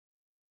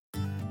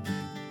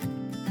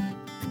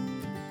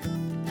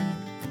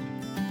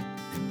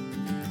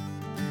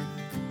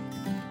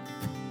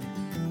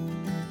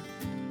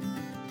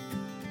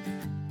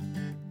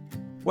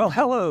Well,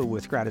 hello,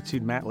 With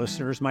Gratitude Matt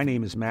listeners. My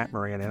name is Matt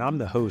Moran, and I'm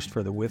the host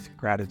for the With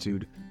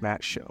Gratitude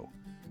Matt Show.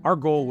 Our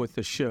goal with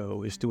the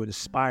show is to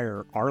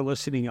inspire our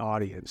listening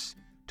audience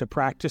to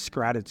practice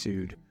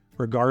gratitude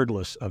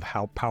regardless of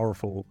how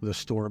powerful the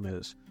storm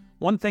is.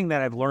 One thing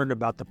that I've learned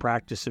about the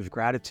practice of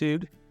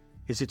gratitude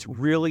is it's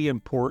really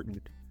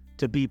important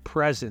to be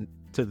present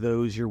to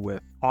those you're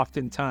with.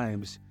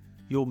 Oftentimes,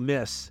 you'll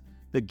miss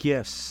the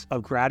gifts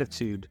of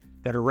gratitude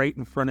that are right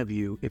in front of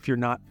you if you're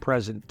not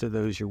present to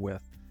those you're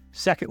with.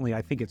 Secondly,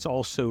 I think it's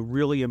also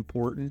really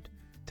important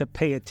to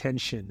pay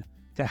attention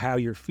to how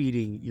you're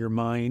feeding your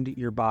mind,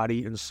 your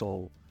body, and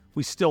soul.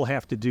 We still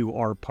have to do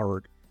our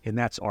part, and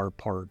that's our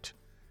part.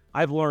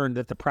 I've learned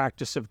that the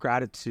practice of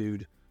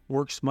gratitude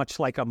works much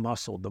like a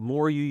muscle. The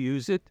more you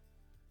use it,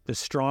 the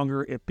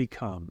stronger it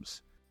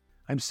becomes.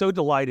 I'm so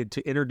delighted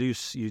to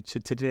introduce you to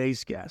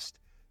today's guest.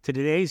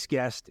 Today's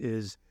guest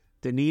is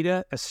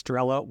Danita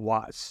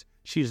Estrella-Watts.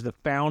 She's the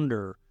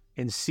founder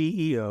and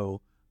CEO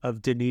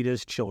of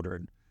Danita's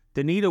Children.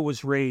 Danita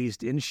was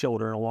raised in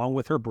children along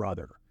with her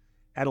brother.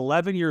 At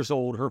 11 years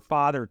old, her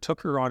father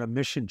took her on a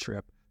mission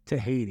trip to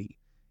Haiti.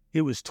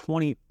 It was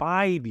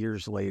 25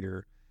 years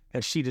later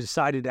that she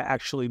decided to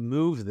actually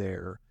move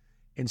there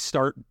and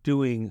start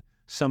doing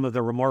some of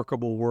the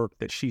remarkable work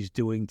that she's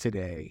doing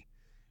today.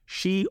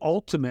 She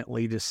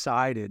ultimately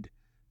decided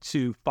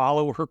to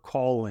follow her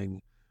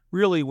calling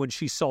really when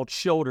she saw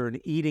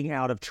children eating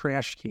out of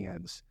trash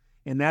cans.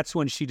 And that's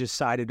when she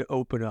decided to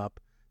open up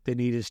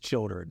Danita's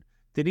Children.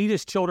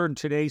 Danita's Children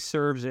today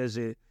serves as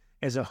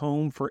a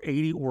home for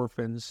 80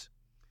 orphans.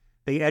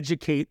 They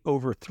educate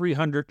over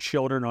 300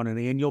 children on an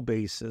annual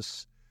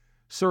basis,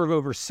 serve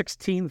over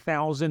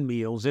 16,000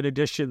 meals. In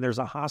addition, there's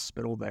a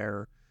hospital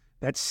there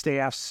that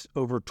staffs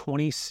over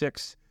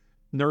 26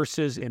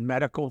 nurses and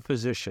medical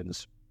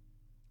physicians.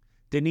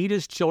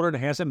 Danita's Children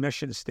has a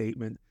mission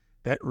statement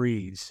that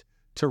reads,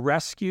 to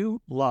rescue,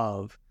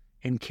 love,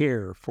 and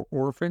care for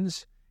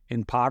orphans,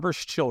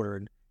 impoverished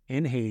children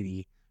in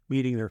Haiti,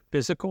 meeting their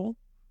physical,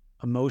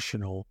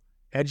 emotional,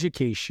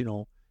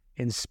 educational,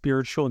 and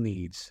spiritual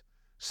needs,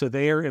 so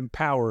they are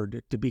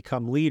empowered to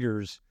become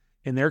leaders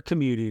in their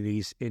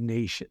communities and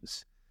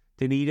nations.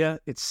 Danita,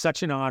 it's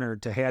such an honor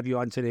to have you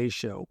on today's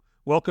show.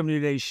 Welcome to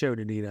today's show,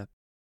 Danita.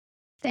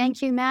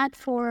 Thank you, Matt,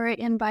 for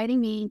inviting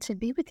me to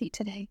be with you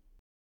today.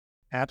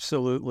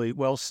 Absolutely.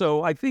 Well,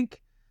 so I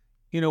think,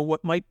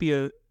 what might be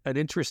an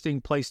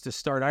interesting place to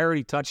start, I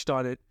already touched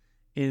on it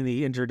in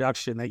the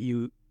introduction that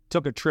you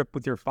took a trip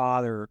with your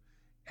father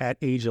at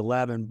age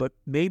 11, but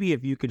maybe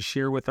if you could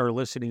share with our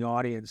listening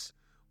audience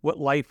what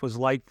life was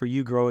like for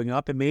you growing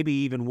up and maybe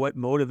even what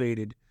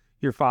motivated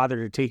your father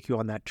to take you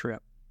on that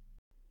trip.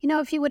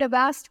 If you would have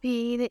asked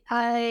me,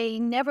 I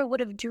never would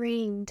have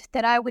dreamed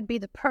that I would be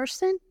the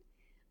person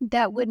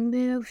that would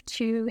move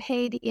to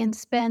Haiti and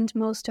spend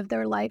most of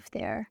their life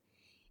there.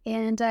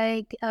 And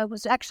I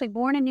was actually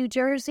born in New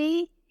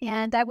Jersey,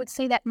 and I would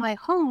say that my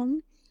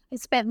home, I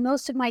spent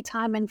most of my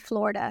time in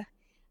Florida.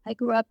 I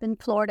grew up in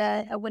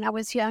Florida. When I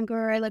was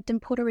younger, I lived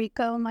in Puerto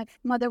Rico. My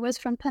mother was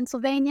from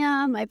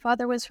Pennsylvania. My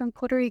father was from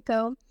Puerto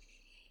Rico.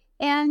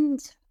 And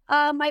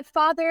my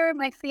father,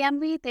 my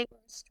family, they were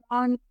a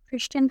strong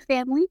Christian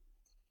family.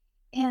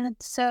 And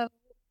so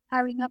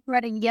I remember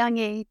at a young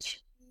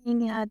age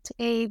being at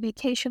a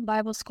vacation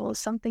Bible school,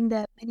 something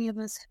that many of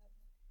us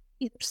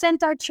either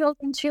sent our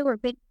children to or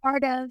been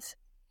part of.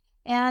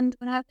 And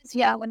when I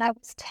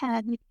was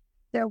 10,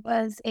 there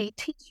was a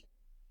teacher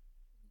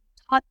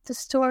who taught the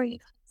story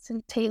of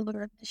Hudson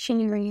Taylor, a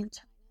missionary in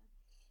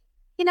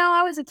China.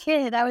 I was a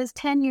kid. I was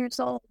 10 years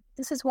old.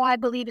 This is why I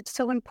believe it's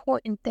so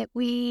important that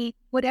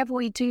whatever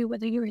we do,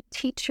 whether you're a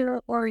teacher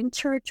or in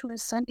church or a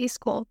Sunday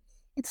school,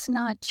 it's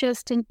not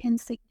just an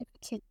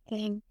insignificant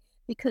thing.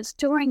 Because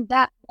during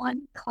that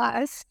one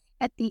class,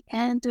 at the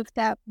end of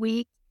that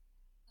week,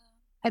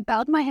 I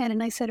bowed my head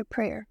and I said a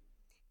prayer.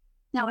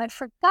 Now, I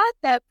forgot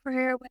that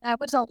prayer when I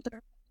was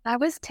older. When I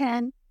was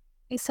 10,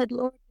 I said,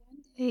 Lord,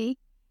 one day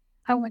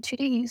I want you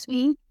to use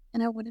me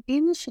and I want to be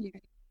a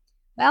missionary.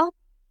 Well,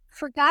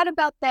 forgot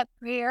about that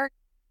prayer,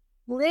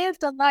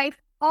 lived a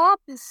life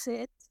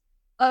opposite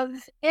of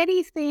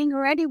anything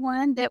or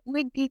anyone that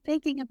would be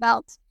thinking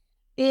about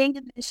being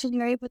a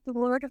missionary, but the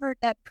Lord heard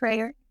that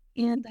prayer.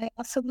 And I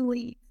also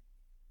believe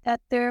that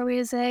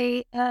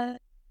it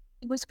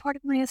was part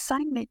of my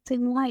assignment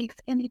in life,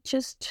 and it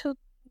just took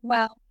a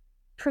while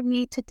for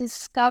me to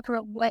discover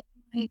what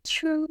my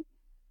true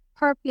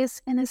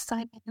purpose and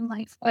assignment in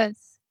life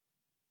was.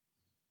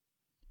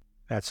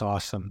 That's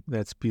awesome.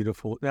 That's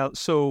beautiful. Now,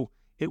 so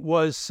it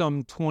was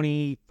some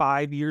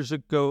 25 years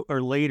ago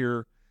or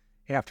later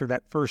after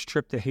that first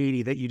trip to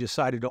Haiti that you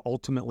decided to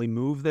ultimately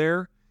move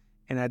there.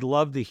 And I'd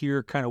love to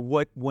hear kind of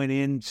what went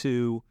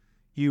into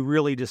you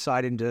really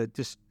deciding to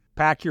just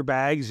pack your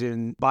bags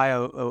and buy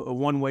a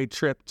one-way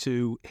trip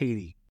to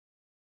Haiti.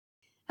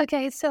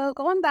 Okay, so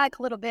going back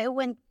a little bit,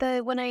 when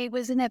I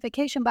was in that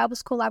vacation Bible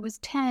school, I was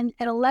 10.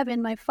 At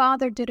 11, my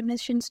father did a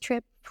missions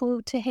trip,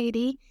 flew to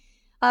Haiti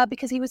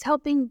because he was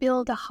helping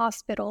build a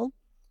hospital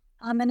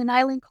in an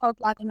island called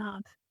La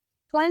Gonave.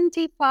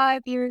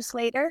 25 years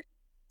later,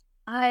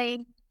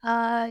 I'm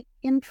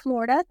in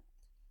Florida.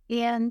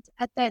 And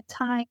at that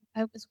time,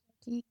 I was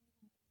working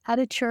at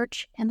a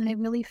church, and I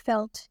really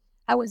felt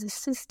I was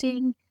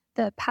assisting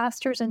the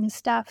pastors and the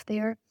staff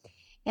there.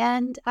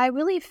 And I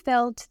really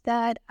felt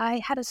that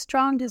I had a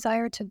strong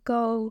desire to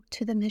go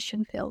to the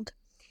mission field.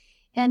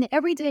 And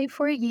every day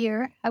for a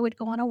year, I would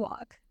go on a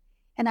walk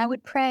and I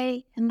would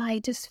pray. And I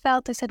just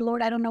felt, I said,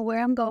 Lord, I don't know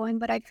where I'm going,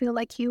 but I feel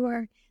like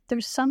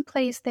there's some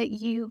place that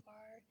you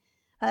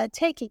are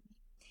taking me.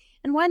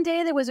 And one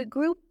day there was a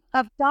group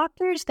of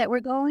doctors that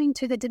were going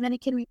to the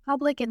Dominican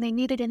Republic, and they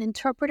needed an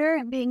interpreter,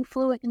 and being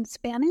fluent in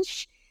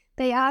Spanish,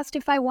 they asked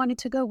if I wanted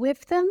to go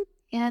with them.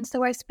 And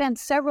so I spent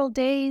several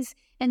days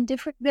in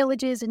different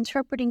villages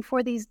interpreting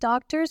for these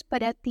doctors.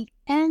 But at the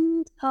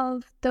end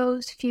of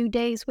those few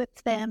days with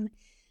them,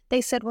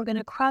 they said, we're going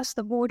to cross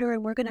the border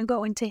and we're going to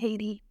go into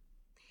Haiti.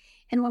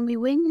 And when we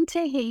went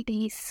into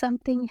Haiti,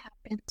 something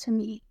happened to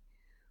me.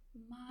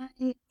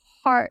 My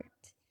heart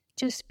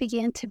just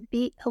began to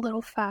beat a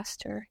little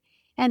faster.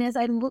 And as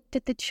I looked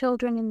at the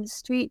children in the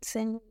streets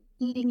and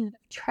eating out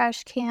of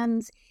trash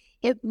cans,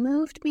 it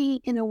moved me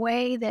in a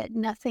way that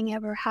nothing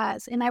ever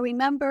has. And I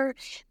remember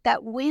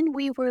that when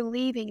we were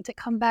leaving to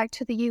come back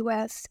to the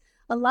U.S.,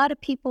 a lot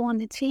of people on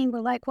the team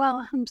were like,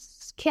 well, I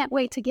can't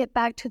wait to get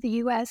back to the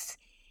U.S.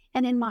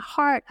 And in my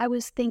heart, I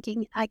was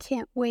thinking, I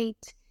can't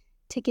wait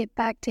to get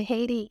back to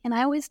Haiti. And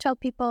I always tell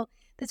people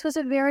this was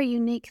a very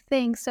unique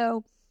thing.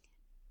 So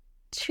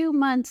 2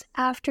 months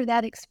after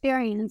that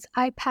experience,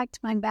 I packed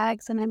my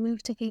bags and I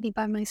moved to Haiti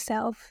by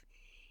myself.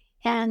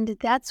 And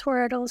that's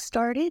where it all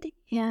started.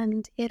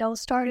 And it all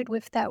started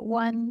with that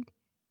one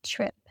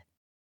trip.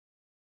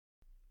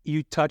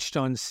 You touched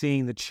on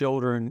seeing the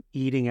children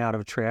eating out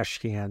of trash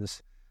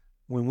cans.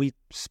 When we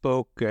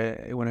spoke,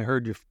 when I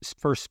heard you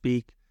first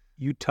speak,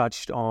 you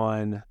touched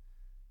on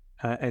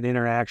an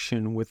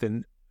interaction with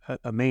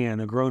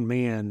a grown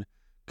man,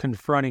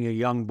 confronting a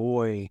young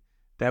boy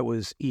that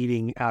was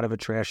eating out of a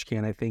trash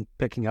can, I think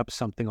picking up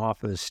something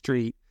off of the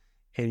street.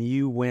 And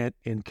you went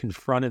and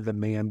confronted the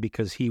man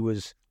because he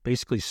was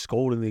basically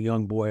scolding the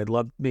young boy. I'd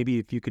love maybe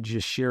if you could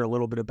just share a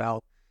little bit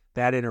about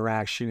that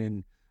interaction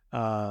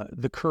and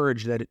the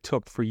courage that it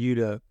took for you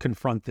to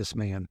confront this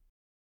man.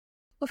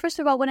 Well, first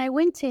of all, when I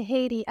went to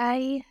Haiti,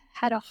 I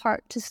had a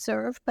heart to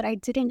serve, but I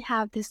didn't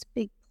have this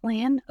big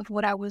plan of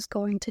what I was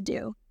going to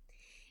do.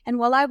 And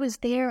while I was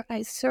there,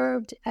 I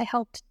served, I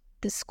helped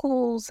the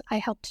schools, I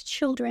helped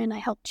children, I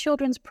helped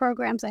children's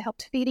programs, I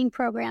helped feeding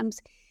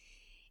programs.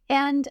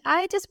 And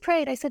I just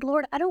prayed. I said,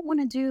 Lord, I don't want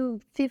to do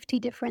 50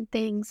 different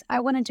things. I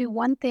want to do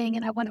one thing,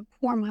 and I want to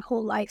pour my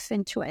whole life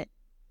into it.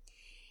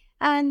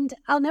 And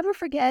I'll never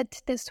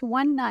forget this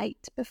one night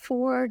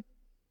before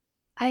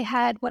I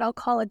had what I'll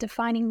call a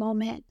defining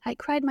moment. I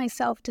cried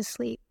myself to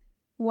sleep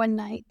one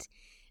night.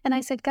 And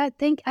I said, God,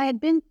 I had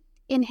been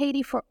in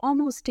Haiti for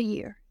almost a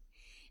year.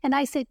 And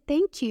I said,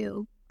 thank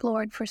you,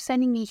 Lord, for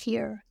sending me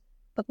here.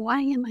 But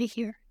why am I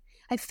here?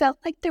 I felt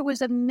like there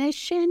was a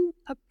mission,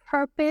 a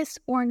purpose,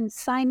 or an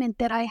assignment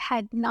that I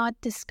had not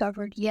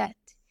discovered yet.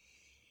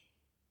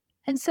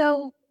 And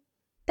so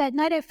that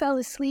night I fell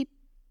asleep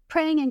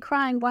praying and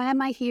crying, why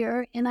am I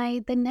here? And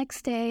the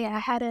next day I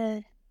had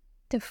a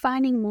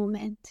defining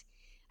moment.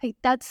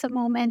 That's a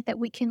moment that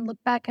we can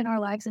look back in our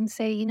lives and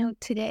say,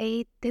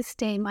 today, this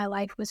day, my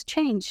life was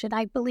changed. And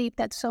I believe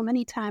that so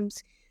many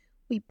times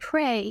we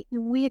pray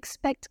and we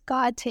expect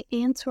God to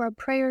answer our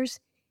prayers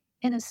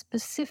in a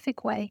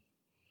specific way.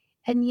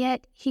 And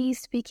yet he's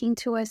speaking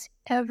to us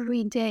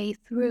every day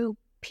through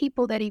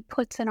people that he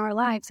puts in our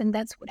lives. And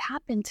that's what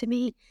happened to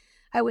me.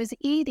 I was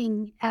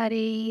eating at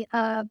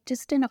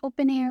just an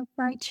open air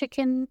fried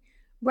chicken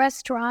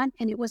restaurant,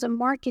 and it was a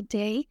market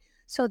day.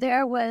 So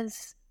there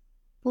was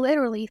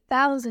literally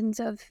thousands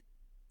of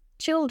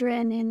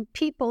children and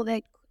people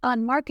that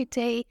on market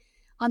day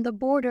on the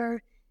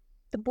border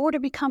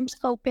becomes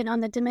open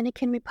on the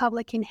Dominican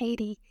Republic in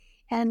Haiti.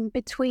 And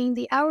between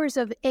the hours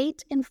of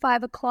 8 and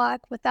 5 o'clock,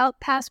 without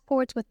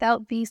passports,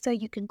 without visa,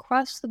 you can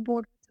cross the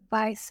border to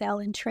buy, sell,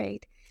 and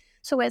trade.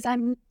 So as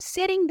I'm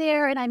sitting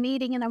there and I'm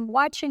eating and I'm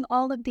watching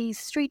all of these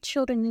street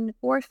children and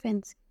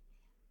orphans,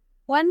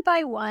 one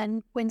by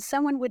one, when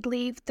someone would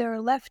leave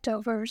their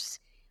leftovers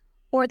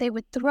or they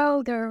would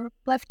throw their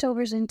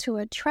leftovers into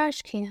a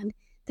trash can,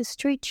 the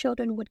street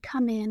children would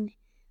come in.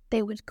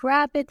 They would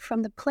grab it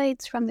from the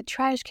plates, from the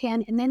trash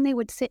can, and then they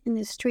would sit in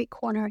the street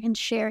corner and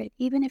share it,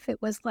 even if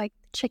it was like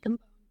chicken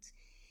bones.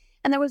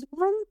 And there was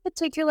one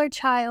particular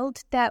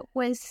child that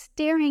was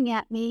staring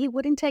at me. He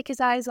wouldn't take his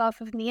eyes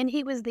off of me, and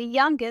he was the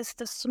youngest,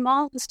 the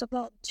smallest of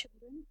all the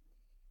children.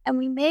 And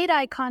we made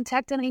eye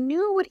contact, and I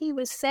knew what he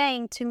was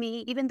saying to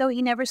me, even though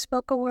he never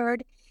spoke a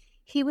word.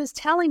 He was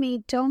telling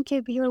me, don't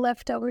give your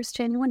leftovers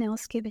to anyone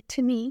else, give it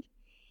to me.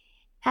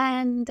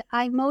 And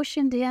I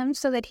motioned him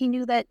so that he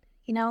knew that,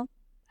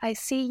 I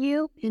see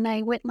you, and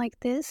I went like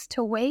this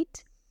to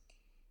wait.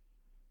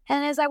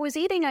 And as I was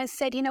eating, I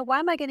said, why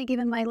am I going to give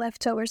him my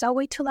leftovers? I'll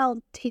wait till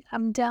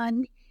I'm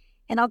done,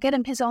 and I'll get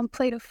him his own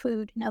plate of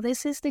food. Now,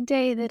 this is the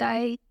day that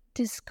I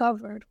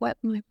discovered what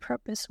my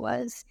purpose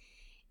was.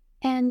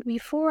 And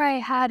before I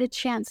had a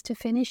chance to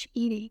finish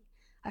eating,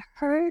 I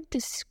heard the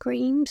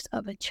screams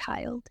of a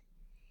child.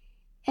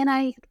 And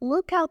I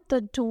look out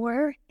the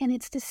door, and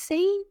it's the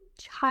same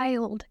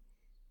child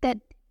that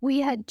we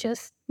had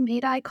just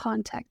made eye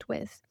contact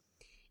with.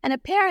 And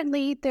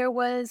apparently there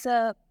was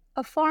a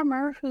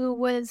farmer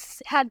who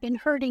had been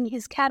herding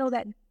his cattle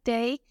that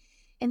day,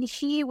 and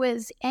he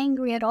was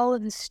angry at all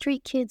of the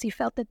street kids. He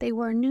felt that they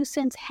were a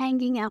nuisance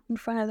hanging out in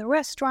front of the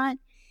restaurant,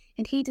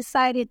 and he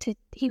decided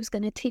he was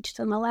going to teach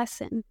them a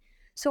lesson.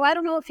 So I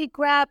don't know if he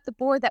grabbed the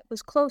boy that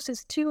was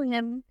closest to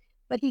him,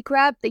 but he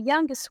grabbed the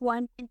youngest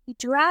one, and he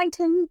dragged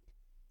him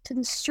to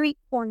the street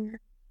corner.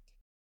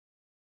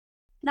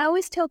 And I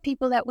always tell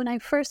people that when I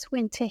first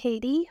went to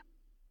Haiti,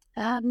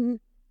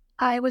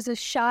 I was a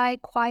shy,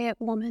 quiet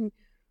woman.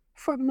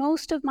 For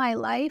most of my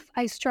life,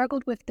 I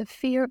struggled with the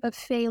fear of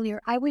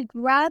failure. I would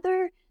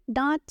rather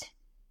not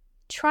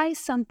try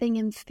something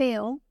and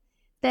fail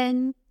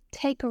than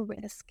take a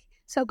risk.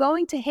 So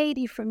going to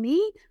Haiti for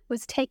me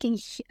was taking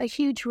a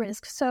huge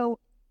risk. So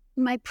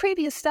my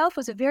previous self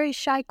was a very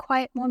shy,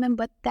 quiet woman,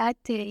 but that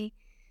day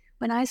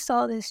when I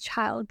saw this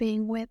child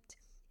being whipped,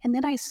 and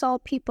then I saw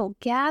people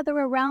gather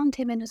around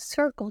him in a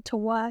circle to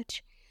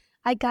watch,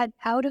 I got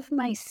out of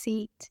my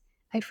seat.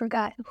 I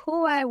forgot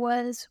who I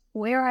was,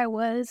 where I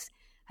was.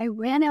 I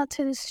ran out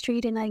to the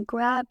street and I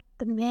grabbed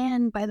the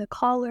man by the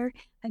collar.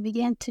 I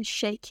began to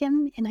shake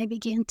him and I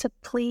began to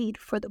plead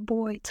for the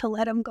boy to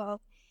let him go.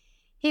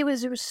 He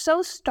was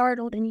so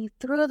startled and he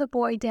threw the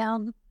boy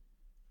down.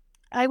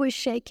 I was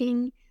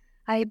shaking.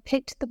 I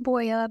picked the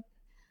boy up.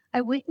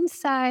 I went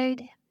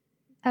inside.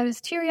 I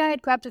was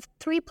teary-eyed, grabbed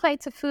 3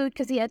 plates of food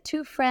because he had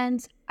 2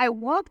 friends. I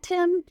walked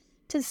him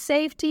to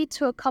safety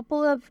to a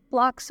couple of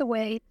blocks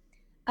away.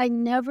 I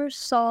never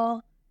saw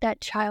that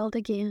child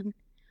again.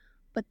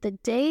 But the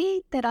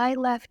day that I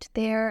left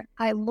there,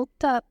 I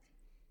looked up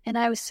and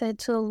I said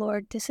to the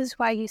Lord, this is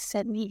why you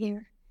sent me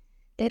here.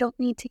 They don't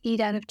need to eat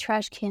out of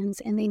trash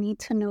cans and they need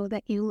to know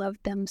that you love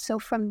them. So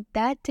from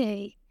that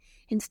day,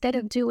 instead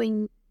of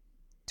doing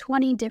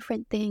 20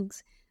 different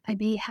things,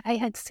 I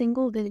had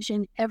single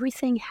vision.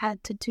 Everything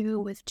had to do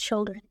with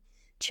children,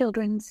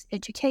 children's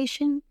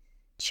education,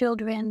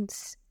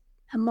 children's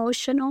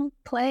emotional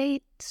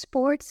play,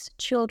 sports,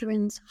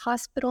 children's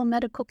hospital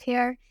medical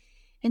care,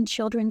 and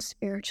children's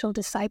spiritual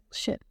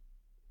discipleship.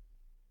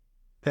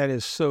 That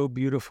is so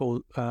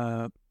beautiful.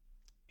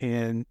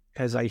 And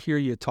as I hear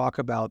you talk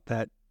about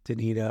that,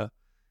 Danita,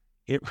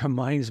 it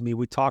reminds me,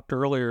 we talked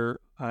earlier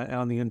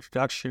on the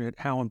introduction at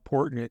how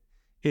important it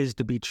is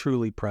to be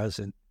truly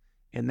present.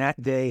 And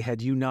that day,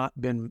 had you not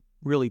been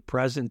really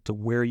present to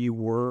where you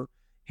were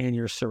and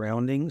your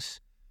surroundings,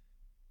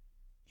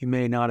 you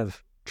may not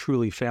have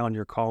truly found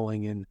your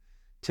calling. And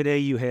today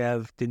you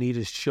have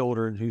Danita's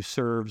children who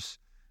serves,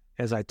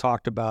 as I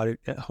talked about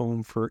it, at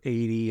home for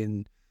 80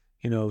 and,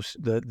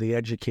 the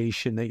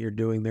education that you're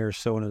doing there,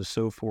 so on and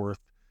so forth.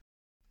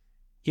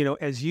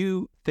 As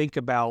you think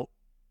about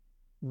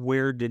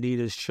where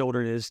Danita's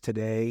children is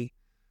today,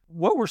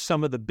 what were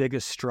some of the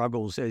biggest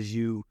struggles as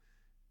you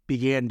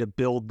began to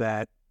build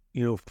that,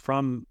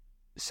 from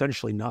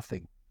essentially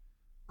nothing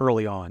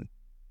early on?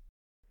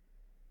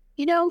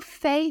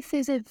 Faith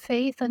isn't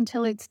faith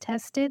until it's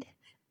tested.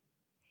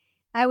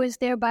 I was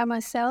there by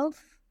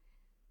myself.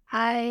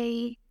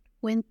 I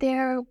went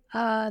there.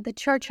 The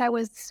church I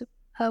was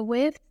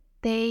with,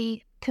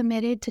 they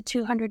committed to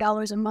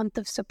 $200 a month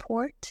of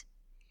support.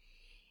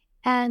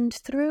 And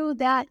through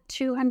that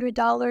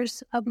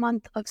 $200 a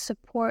month of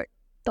support,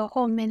 the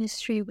whole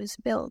ministry was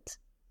built.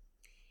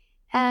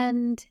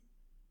 And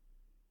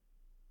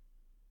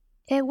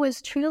it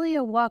was truly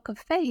a walk of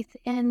faith.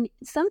 And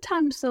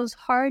sometimes those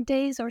hard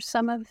days are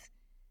some of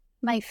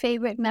my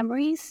favorite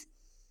memories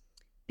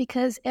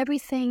because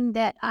everything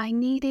that I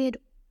needed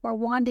or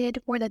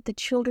wanted or that the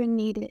children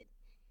needed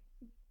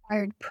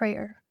required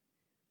prayer.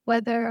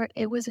 Whether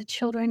it was a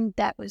children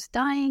that was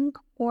dying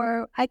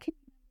or I can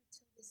remember to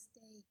this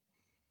day,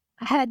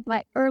 I had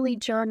my early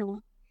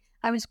journal.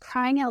 I was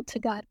crying out to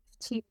God.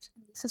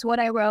 This is what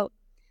I wrote.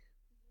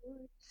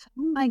 Lord,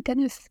 how am I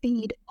going to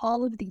feed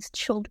all of these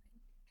children?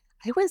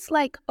 I was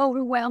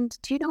overwhelmed.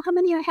 Do you know how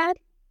many I had?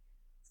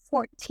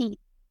 14.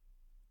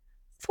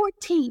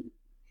 14.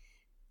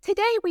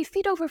 Today we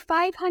feed over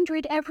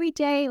 500 every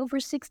day,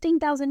 over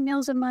 16,000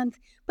 meals a month,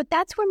 but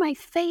that's where my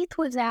faith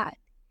was at.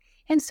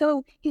 And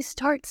so you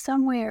start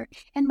somewhere.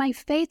 And my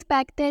faith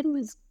back then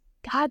was,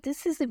 God,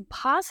 this is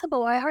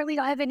impossible. I hardly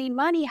don't have any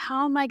money.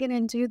 How am I going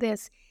to do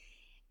this?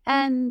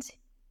 And,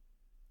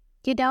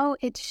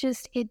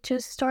 it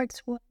just starts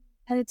one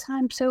at a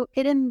time. So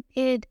it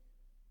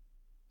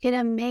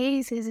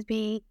amazes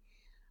me,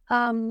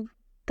 the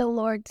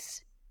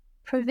Lord's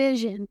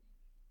provision.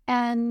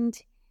 And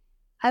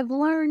I've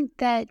learned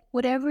that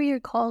whatever you're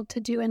called to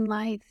do in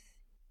life,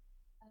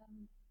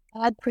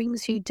 God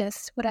brings you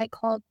what I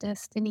call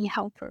destiny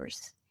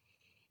helpers.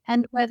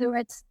 And whether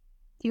it's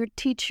your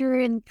teacher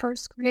in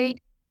first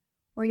grade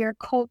or your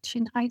coach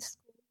in high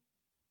school,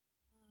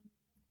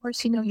 of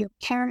course, your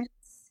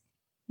parents,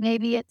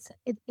 Maybe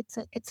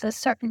it's a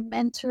certain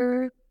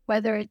mentor,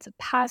 whether it's a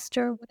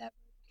pastor, whatever.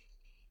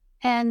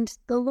 And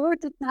the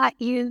Lord did not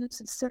use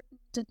a certain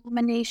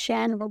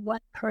denomination or one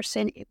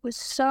person. It was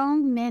so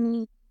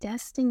many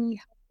destiny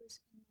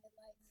helpers in my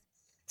life.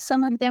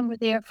 Some of them were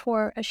there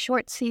for a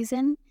short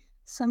season.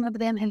 Some of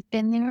them have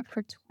been there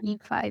for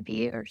 25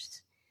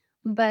 years.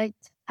 But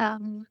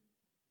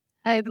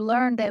I've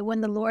learned that when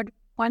the Lord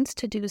wants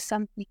to do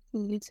something, he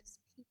uses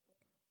people.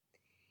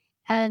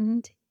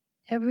 And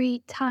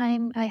every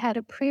time I had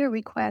a prayer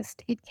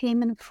request, it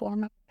came in the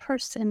form of a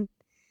person,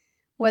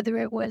 whether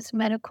it was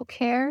medical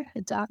care,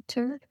 a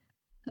doctor,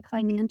 a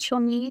financial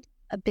need,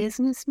 a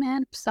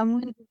businessman,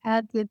 someone who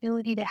had the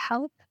ability to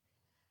help,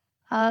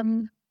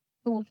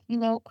 who,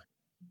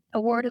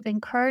 a word of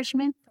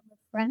encouragement from a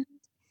friend.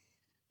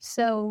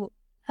 So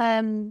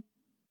I'm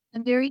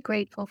very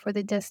grateful for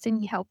the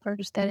destiny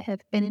helpers that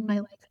have been in my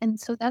life. And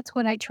so that's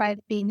what I try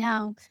to be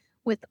now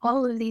with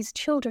all of these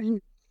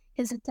children,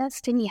 is a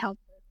destiny helper.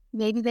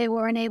 Maybe they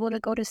weren't able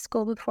to go to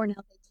school before, now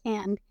they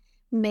can.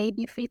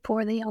 Maybe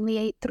before they only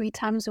ate 3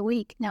 times a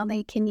week, now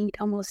they can eat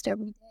almost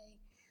every day.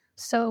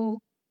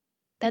 So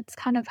that's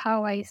kind of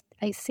how I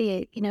see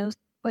it.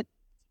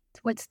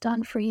 What's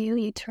done for you,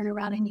 you turn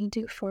around and you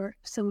do for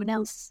someone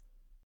else.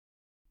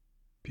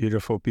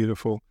 Beautiful,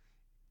 beautiful.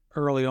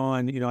 Early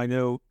on, I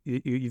know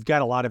you've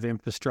got a lot of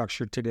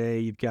infrastructure today.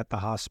 You've got the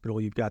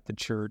hospital, you've got the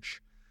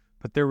church,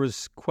 but there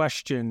was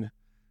question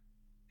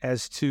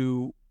as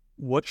to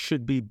what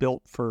should be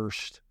built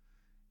first.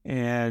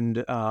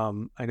 And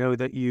I know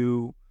that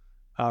you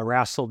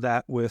wrestled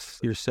that with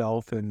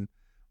yourself, and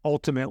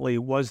ultimately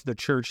was the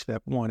church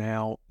that won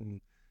out. And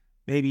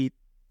maybe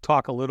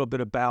talk a little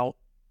bit about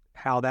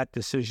how that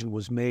decision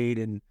was made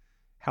and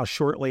how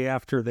shortly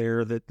after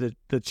there that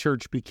the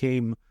church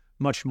became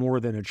much more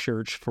than a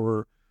church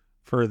for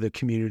the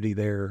community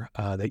there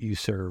that you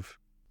serve.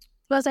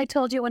 Well, as I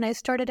told you, when I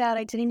started out,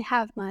 I didn't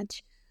have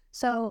much.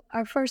 So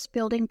our first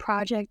building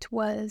project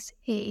was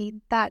a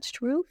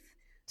thatched roof.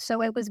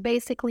 So it was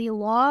basically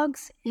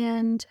logs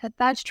and a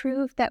thatched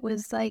roof that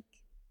was like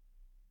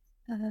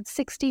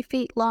 60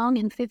 feet long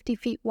and 50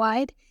 feet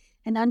wide.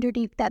 And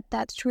underneath that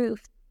thatched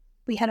roof,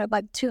 we had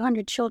about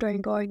 200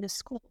 children going to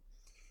school.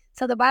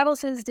 So the Bible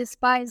says,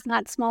 despise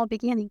not small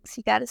beginnings.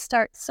 You got to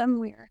start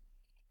somewhere.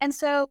 And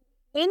so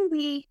when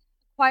we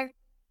acquired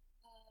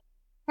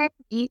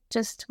property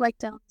just right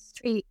down the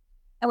street,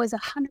 I was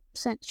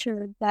 100%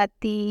 sure that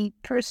the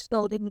first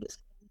building was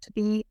going to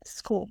be a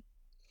school.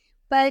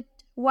 But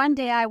one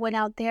day I went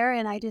out there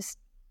and I just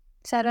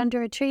sat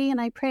under a tree and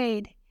I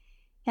prayed.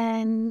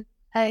 And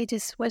I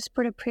just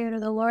whispered a prayer to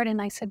the Lord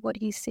and I said, what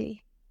do you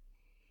see?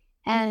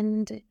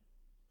 And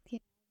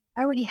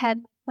I already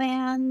had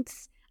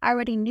plans. I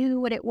already knew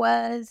what it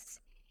was.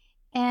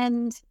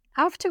 And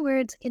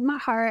afterwards, in my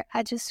heart,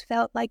 I just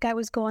felt like I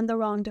was going the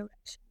wrong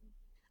direction.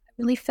 I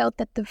really felt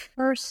that the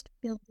first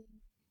building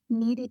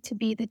needed to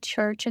be the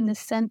church in the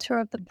center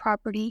of the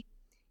property.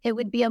 It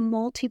would be a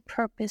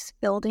multi-purpose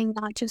building,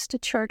 not just a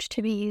church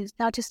to be used,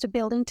 not just a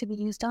building to be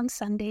used on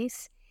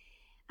Sundays.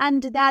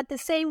 And that the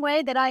same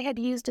way that I had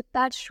used a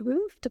thatched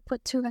roof to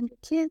put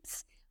 200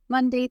 kids,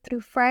 Monday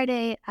through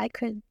Friday, I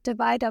could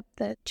divide up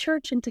the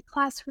church into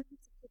classrooms.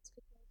 Kids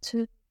could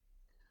go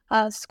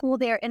to school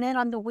there. And then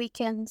on the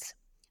weekends,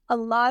 a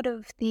lot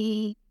of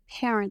the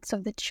parents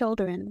of the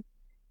children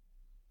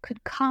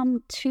could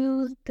come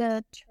to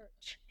the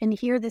church and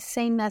hear the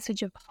same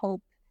message of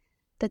hope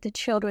that the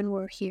children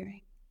were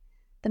hearing,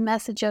 the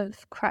message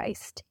of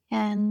Christ.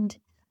 And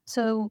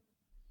so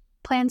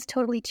plans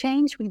totally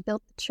changed. We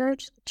built the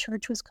church. The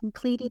church was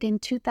completed in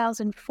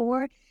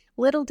 2004.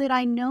 Little did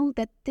I know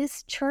that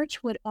this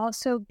church would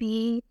also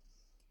be,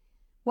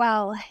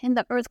 in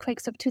the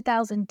earthquakes of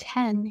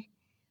 2010,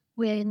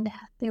 when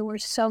there were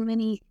so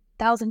many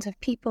thousands of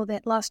people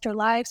that lost their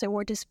lives or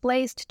were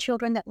displaced,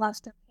 children that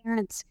lost their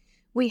parents.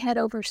 We had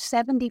over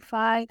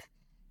 75,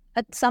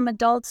 some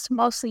adults,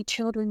 mostly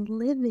children,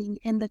 living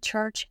in the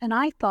church. And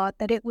I thought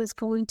that it was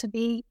going to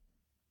be,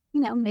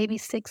 maybe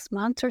 6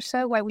 months or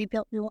so while we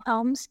built new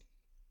homes.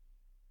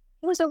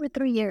 It was over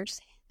 3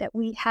 years that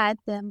we had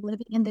them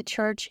living in the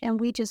church, and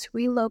we just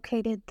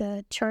relocated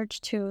the church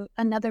to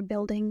another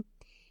building.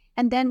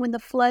 And then when the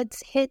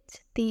floods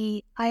hit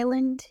the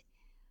island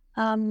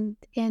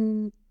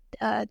in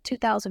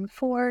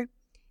 2004,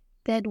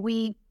 then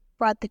we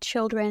brought the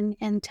children,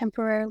 and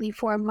temporarily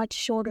for a much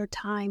shorter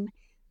time,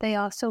 they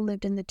also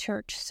lived in the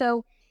church.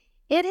 So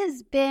it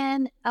has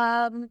been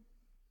a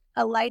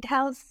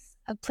lighthouse,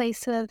 a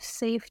place of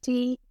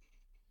safety,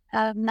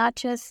 not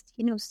just,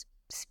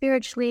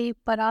 spiritually,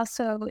 but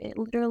also it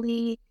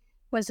literally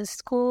was a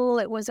school,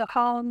 it was a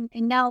home.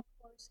 And now, of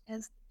course,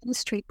 as the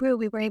ministry grew,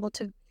 we were able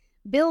to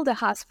build a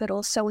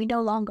hospital, so we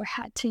no longer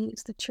had to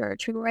use the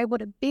church. We were able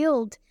to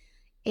build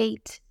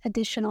 8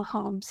 additional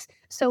homes,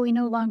 so we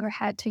no longer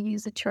had to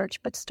use the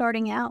church. But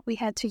starting out, we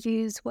had to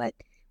use what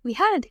we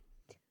had,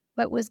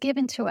 what was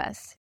given to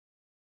us.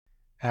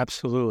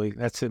 Absolutely.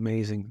 That's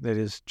amazing. That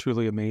is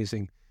truly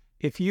amazing.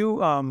 If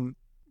you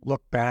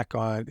look back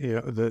on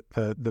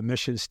the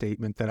mission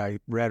statement that I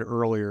read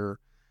earlier,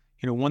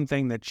 one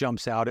thing that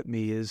jumps out at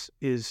me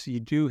is you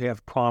do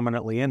have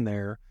prominently in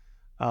there,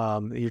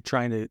 you're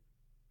trying to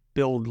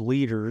build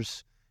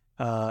leaders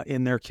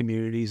in their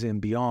communities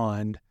and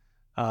beyond,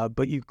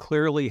 but you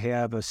clearly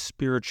have a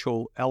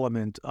spiritual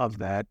element of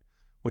that,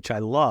 which I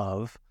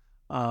love.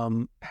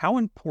 How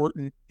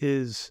important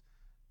is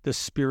the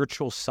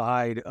spiritual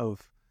side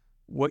of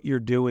what you're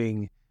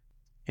doing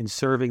in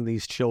serving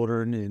these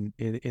children and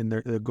in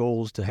their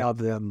goals to have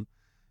them,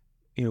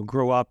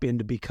 grow up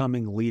into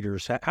becoming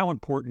leaders? How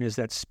important is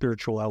that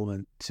spiritual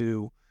element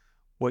to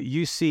what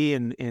you see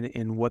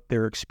and what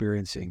they're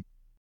experiencing?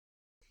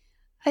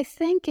 I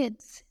think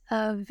it's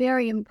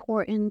very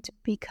important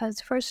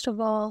because, first of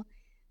all,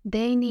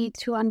 they need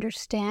to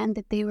understand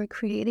that they were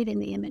created in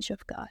the image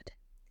of God.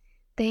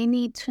 They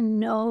need to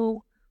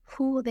know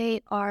who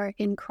they are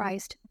in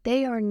Christ.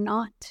 They are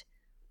not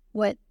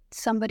what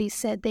somebody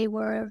said they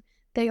were.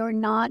 They are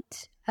not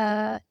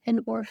an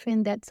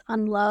orphan that's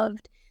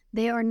unloved.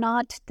 They are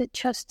not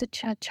just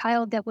a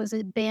child that was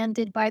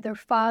abandoned by their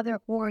father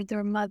or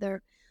their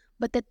mother,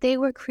 but that they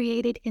were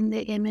created in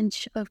the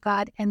image of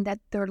God and that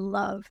they're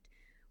loved.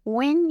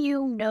 When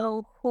you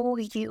know who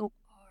you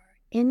are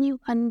and you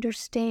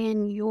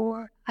understand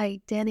your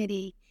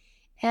identity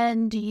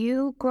and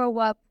you grow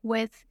up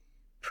with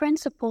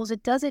principles,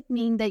 it doesn't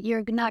mean that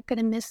you're not going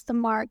to miss the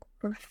mark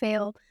or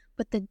fail.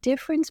 But the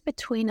difference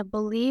between a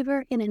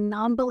believer and a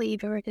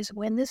non-believer is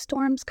when the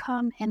storms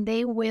come, and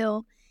they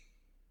live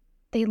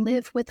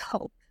with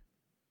hope.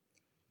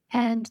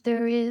 And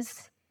there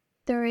is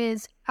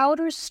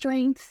outer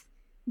strength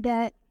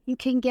that you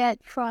can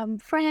get from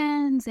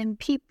friends and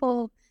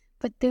people,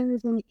 but there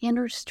is an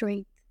inner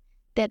strength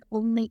that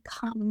only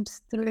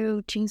comes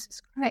through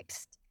Jesus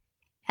Christ.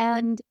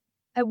 And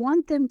I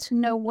want them to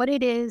know what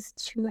it is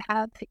to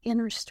have the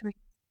inner strength.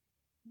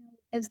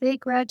 As they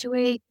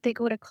graduate, they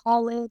go to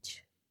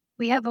college.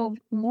 We have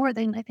more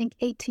than, I think,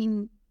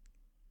 18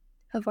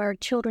 of our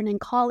children in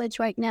college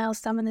right now,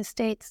 some in the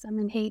States, some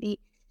in Haiti.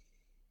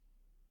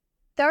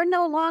 They're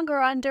no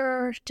longer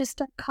under just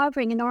a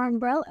covering in our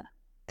umbrella.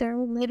 They're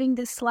living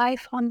this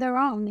life on their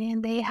own,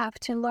 and they have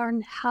to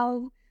learn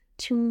how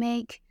to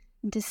make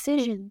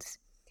decisions.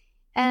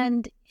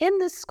 And in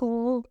the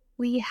school,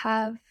 we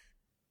have,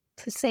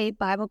 to say,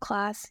 Bible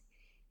class.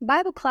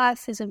 Bible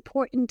class is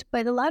important,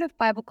 but a lot of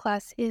Bible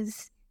class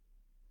is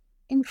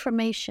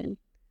information.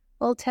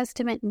 Old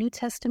Testament, New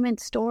Testament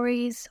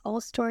stories, all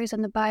stories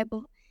in the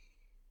Bible.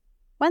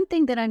 One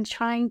thing that I'm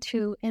trying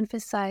to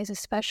emphasize,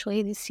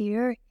 especially this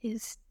year,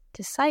 is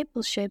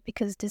discipleship,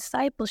 because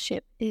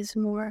discipleship is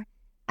more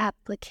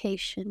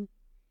application.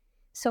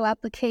 So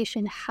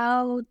application,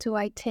 how do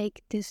I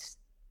take this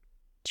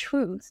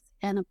truth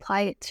and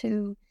apply it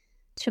to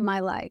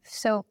my life?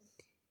 So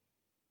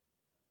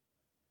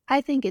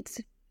I think it's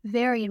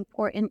very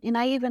important. And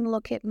I even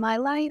look at my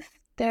life.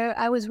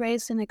 I was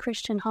raised in a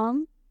Christian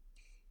home,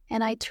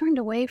 and I turned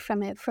away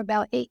from it for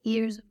about 8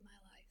 years of my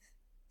life.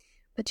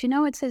 But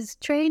it says,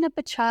 train up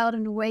a child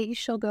in the way he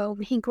shall go.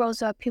 When he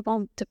grows up, he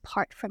won't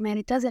depart from it.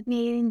 It doesn't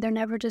mean they're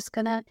never just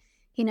going to,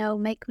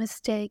 make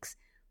mistakes.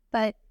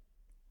 But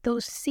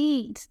those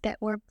seeds that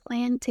were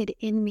planted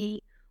in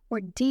me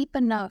were deep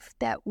enough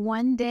that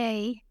one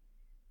day,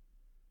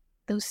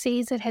 those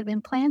seeds that had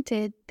been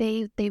planted,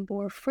 they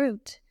bore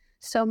fruit.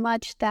 So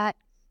much that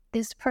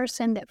this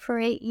person that for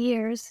 8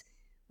 years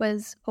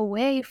was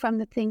away from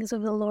the things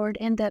of the Lord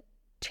ended up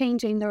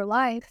changing their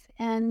life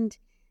and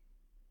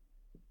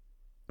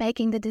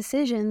making the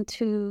decision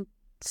to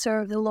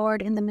serve the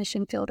Lord in the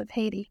mission field of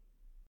Haiti.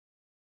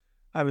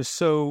 I was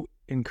so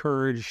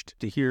encouraged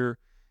to hear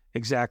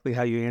exactly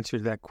how you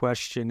answered that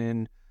question,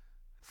 and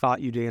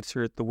thought you'd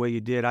answer it the way you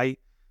did. I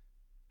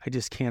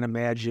just can't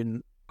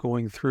imagine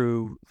going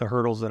through the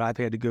hurdles that I've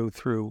had to go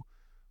through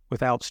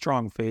without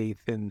strong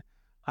faith. And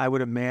I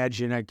would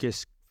imagine, I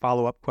guess,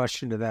 follow-up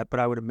question to that, but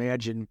I would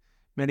imagine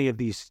many of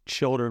these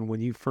children,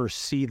 when you first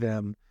see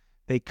them,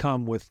 they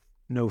come with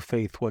no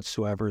faith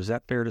whatsoever. Is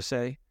that fair to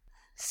say?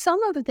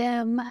 Some of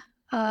them,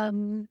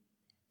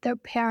 their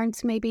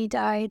parents maybe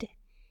died,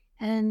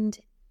 and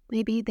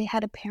maybe they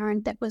had a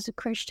parent that was a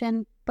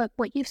Christian. But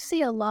what you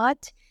see a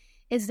lot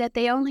is that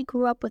they only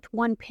grew up with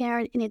one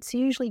parent, and it's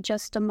usually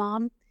just a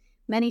mom.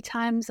 Many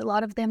times, a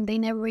lot of them, they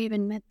never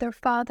even met their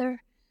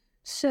father.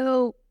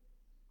 So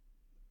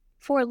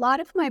for a lot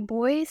of my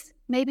boys,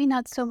 maybe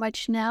not so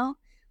much now,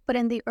 but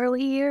in the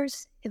early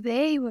years,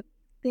 they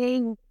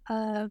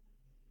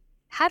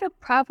had a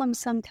problem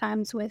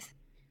sometimes with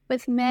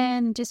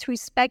men, just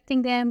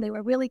respecting them. They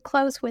were really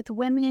close with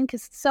women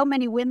because so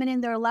many women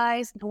in their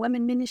lives, the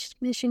women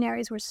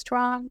missionaries were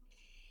strong.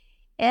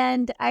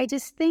 And I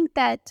just think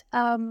that,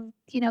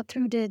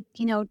 through the,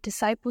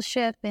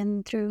 discipleship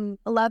and through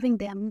loving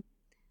them,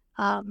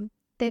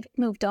 they've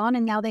moved on,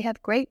 and now they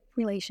have great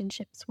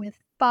relationships with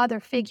father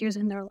figures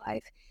in their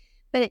life.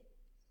 But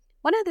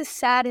one of the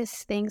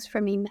saddest things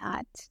for me,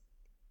 Matt,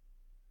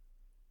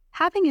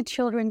 having a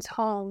children's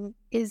home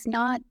is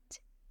not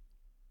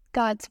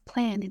God's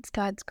plan, it's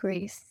God's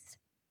grace.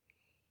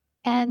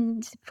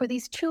 And for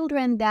these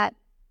children that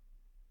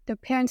their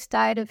parents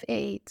died of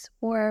AIDS,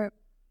 or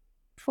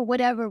for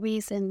whatever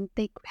reason,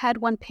 they had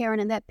one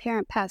parent and that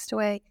parent passed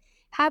away,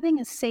 having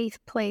a safe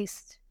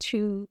place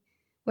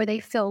where they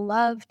feel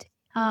loved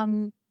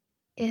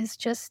is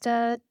just,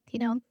 the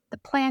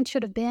plan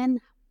should have been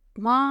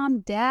mom,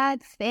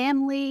 dad,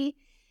 family,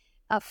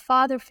 a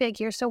father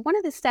figure. So one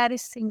of the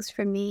saddest things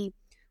for me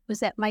was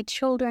that my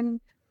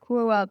children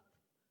grew up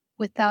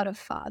without a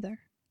father.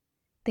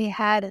 They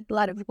had a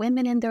lot of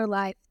women in their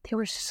life. They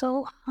were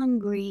so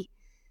hungry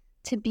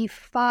to be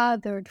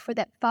fathered, for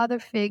that father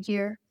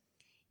figure.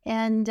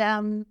 And,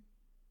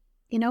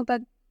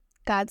 but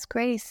God's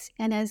grace.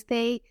 And as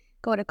they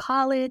go to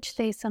college,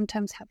 they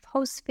sometimes have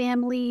host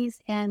families,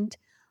 and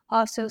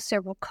also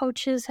several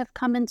coaches have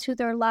come into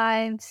their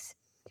lives.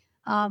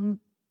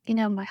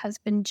 My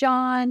husband,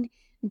 John,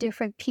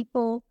 different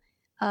people,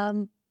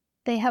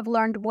 they have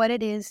learned what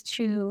it is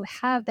to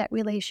have that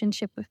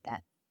relationship with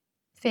that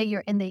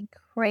figure, and they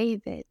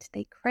crave it.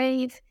 They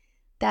crave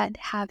that,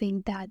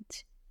 having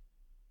that,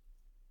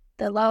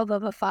 the love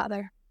of a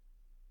father.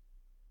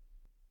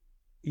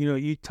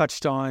 You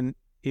touched on,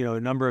 a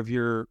number of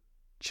your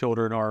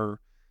children are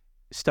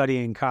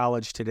studying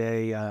college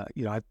today.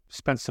 I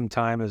spent some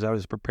time as I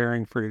was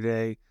preparing for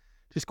today,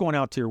 just going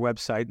out to your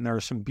website, and there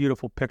are some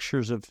beautiful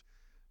pictures of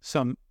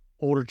some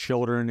older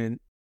children, and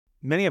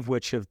many of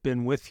which have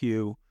been with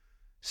you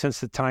since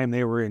the time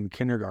they were in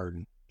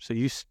kindergarten. So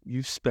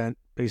you've spent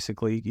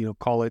basically,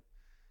 call it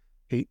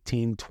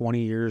 18,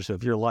 20 years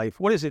of your life.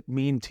 What does it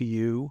mean to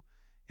you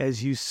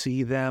as you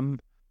see them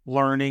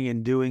learning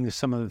and doing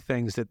some of the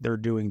things that they're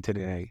doing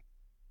today?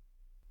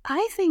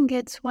 I think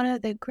it's one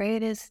of the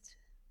greatest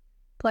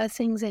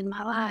blessings in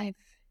my life.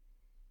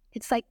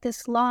 It's like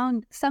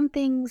some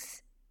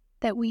things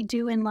that we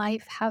do in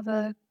life have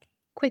a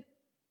quick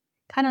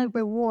kind of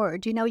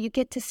reward. You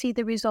get to see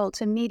the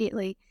results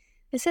immediately.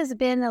 This has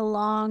been a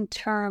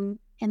long-term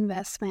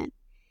investment.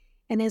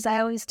 And as I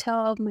always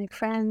tell my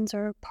friends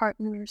or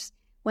partners,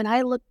 when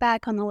I look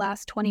back on the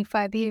last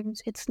 25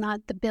 years, it's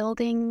not the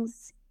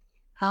buildings.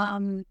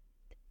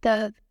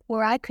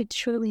 Where I could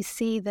truly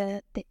see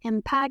the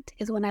impact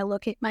is when I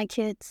look at my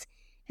kids.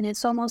 And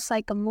it's almost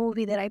like a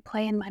movie that I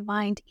play in my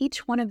mind.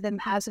 Each one of them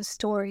has a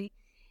story.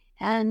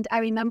 And I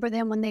remember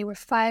them when they were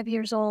 5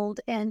 years old.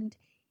 And,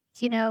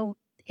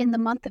 in the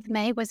month of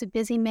May was a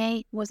busy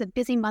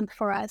month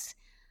for us.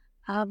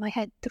 I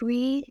had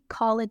 3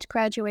 college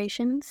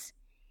graduations,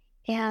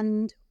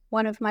 and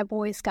one of my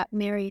boys got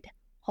married,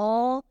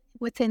 all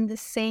within the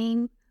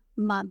same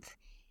month.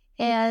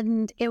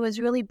 And it was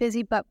really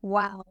busy, but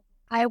wow.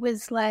 I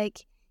was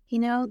like,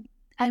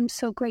 I'm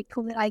so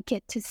grateful that I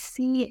get to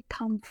see it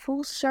come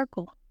full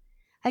circle.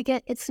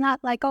 It's not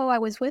like, I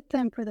was with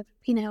them for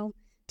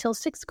till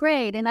 6th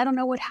grade and I don't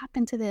know what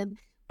happened to them,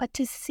 but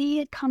to see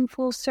it come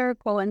full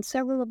circle, and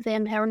several of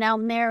them are now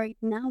married.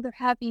 Now they're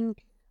having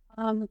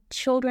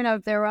children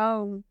of their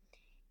own.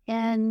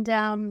 And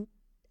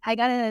I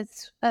got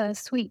a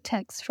sweet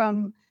text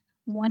from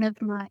one of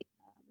my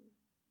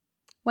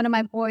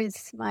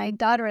boys, my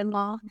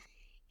daughter-in-law,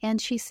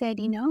 and she said,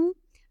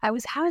 I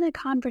was having a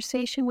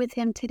conversation with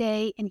him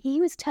today, and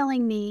he was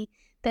telling me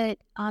that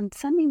on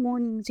Sunday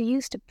mornings he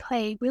used to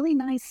play really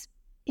nice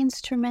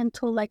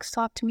instrumental, like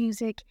soft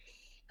music,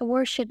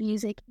 worship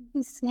music.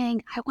 He's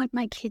saying, I want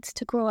my kids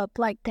to grow up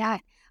like that.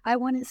 I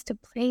want us to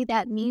play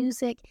that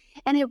music.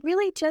 And it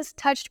really just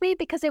touched me,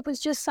 because it was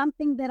just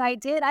something that I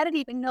did. I didn't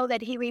even know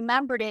that he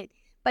remembered it.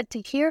 But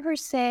to hear her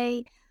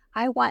say,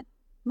 I want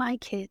my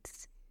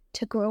kids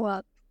to grow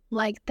up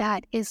like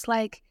that, is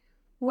like,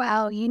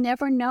 wow, you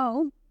never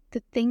know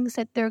the things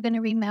that they're going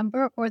to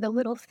remember, or the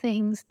little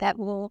things that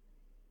will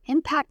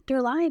impact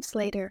their lives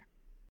later.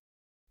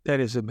 That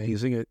is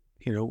amazing.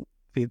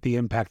 The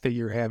impact that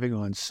you're having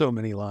on so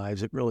many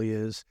lives. It really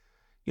is.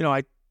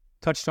 I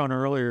touched on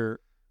earlier,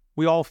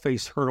 we all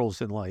face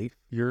hurdles in life.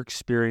 You're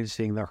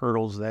experiencing the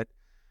hurdles that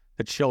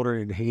the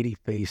children in Haiti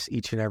face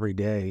each and every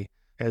day.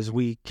 As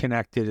we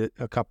connected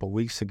a couple of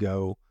weeks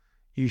ago,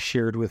 you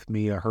shared with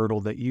me a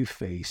hurdle that you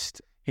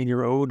faced in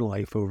your own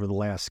life over the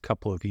last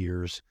couple of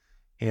years.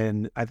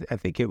 And I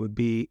think it would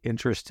be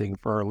interesting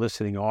for our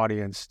listening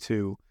audience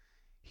to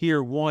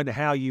hear, one,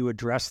 how you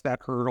addressed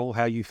that hurdle,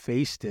 how you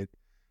faced it,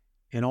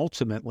 and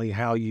ultimately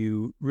how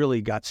you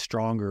really got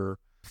stronger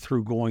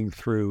through going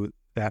through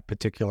that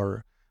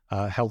particular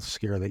health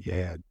scare that you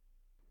had.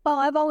 Well,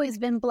 I've always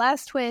been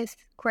blessed with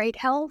great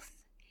health,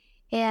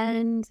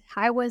 and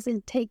I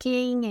wasn't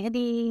taking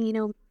any,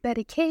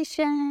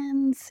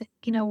 medications.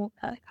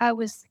 I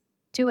was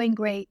doing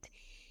great.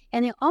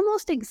 And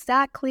almost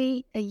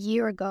exactly a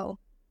year ago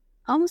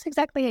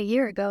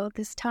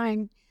this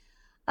time,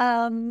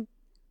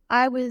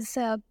 I was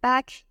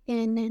back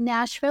in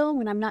Nashville,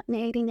 when I'm not in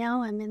Haiti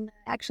now. I'm in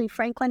actually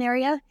Franklin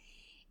area.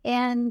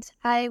 And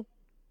I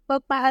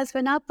woke my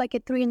husband up like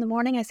at 3 a.m.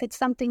 I said,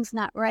 something's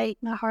not right.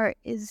 My heart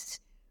is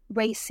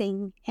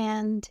racing.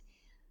 And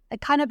I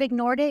kind of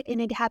ignored it,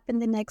 and it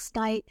happened the next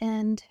night.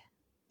 And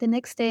the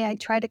next day I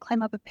tried to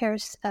climb up a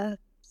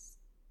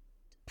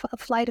a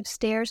flight of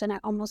stairs and I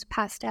almost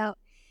passed out.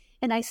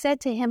 And I said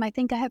to him, I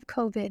think I have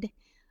COVID.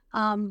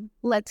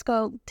 Let's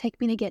go, take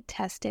me to get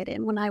tested.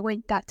 And when I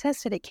got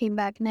tested, it came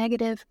back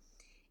negative.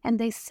 And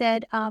they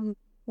said,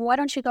 why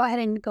don't you go ahead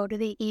and go to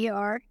the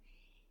ER?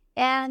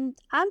 And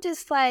I'm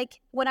just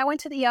like, when I went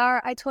to the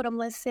ER, I told him,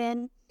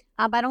 listen,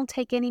 I don't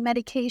take any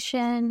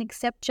medication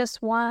except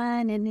just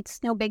one, and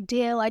it's no big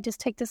deal. I just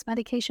take this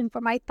medication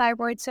for my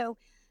thyroid. So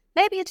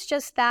maybe it's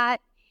just that.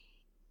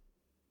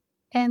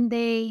 And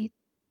they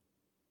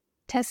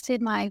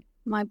tested my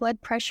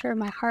blood pressure,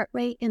 my heart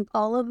rate, and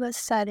all of a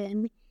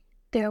sudden,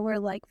 there were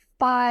like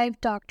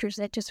 5 doctors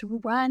that just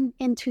run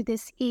into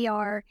this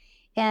ER,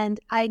 and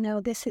I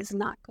know this is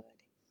not good.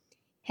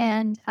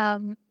 And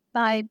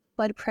my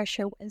blood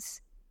pressure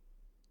was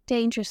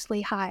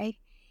dangerously high.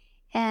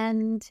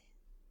 And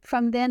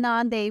from then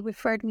on, they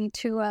referred me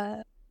to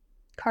a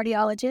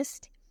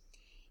cardiologist.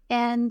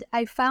 And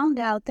I found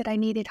out that I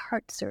needed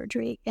heart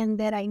surgery and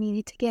that I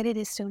needed to get it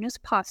as soon as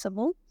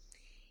possible.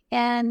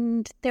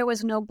 And there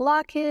was no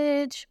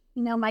blockage.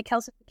 You know, my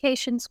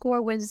calcification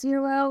score was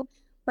 0,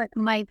 but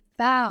my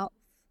valve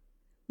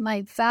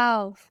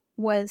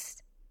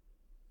was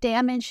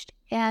damaged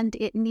and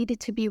it needed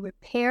to be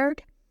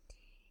repaired.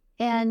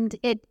 And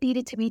it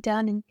needed to be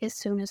done as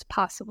soon as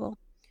possible.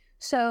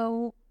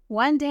 So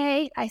one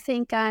day, I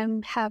think I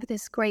have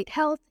this great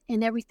health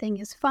and everything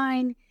is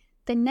fine.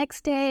 The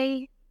next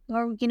day,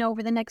 or,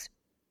 over the next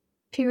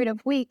period of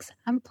weeks,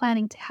 I'm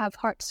planning to have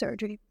heart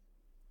surgery.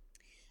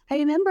 I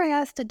remember I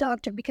asked the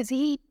doctor because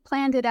he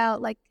planned it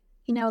out like,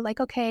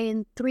 okay,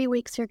 in 3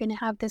 weeks, you're going to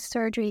have this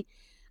surgery.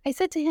 I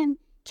said to him,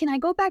 can I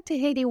go back to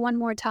Haiti one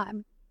more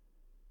time?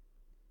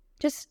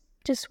 Just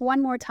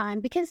one more time,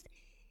 because,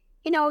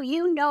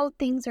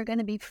 things are going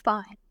to be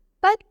fine.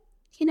 But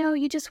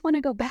you just want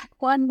to go back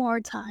one more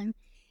time.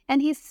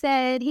 And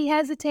he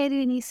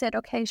hesitated and he said,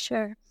 okay,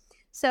 sure.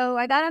 So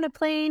I got on a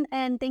plane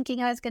and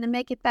thinking I was going to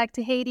make it back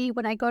to Haiti.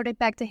 When I go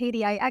back to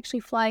Haiti, I actually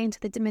fly into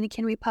the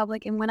Dominican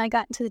Republic. And when I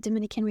got into the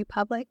Dominican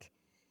Republic,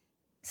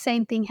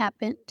 same thing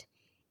happened.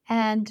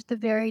 And the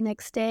very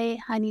next day,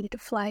 I needed to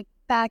fly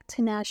back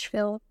to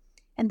Nashville.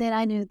 And then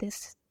I knew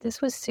this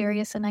was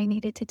serious and I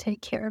needed to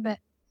take care of it.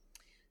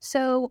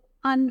 So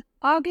on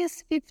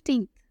August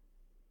 15th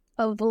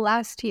of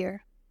last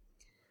year,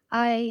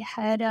 I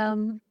had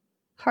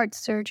heart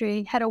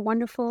surgery, had a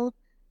wonderful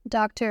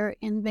doctor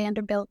in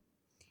Vanderbilt,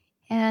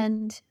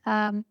 and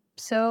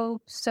so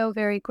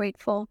very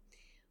grateful.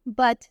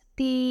 But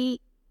the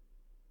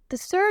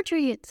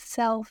surgery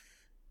itself,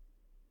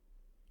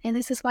 and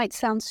this might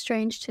sound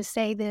strange to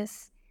say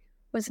this,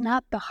 was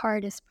not the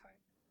hardest part.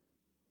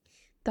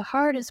 The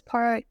hardest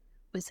part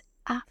was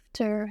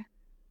after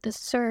the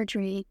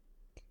surgery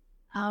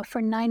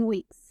for 9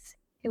 weeks.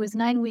 It was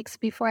 9 weeks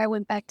before I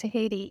went back to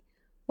Haiti,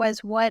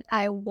 was what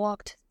I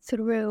walked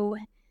through.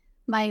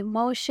 My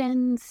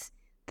emotions,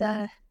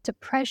 the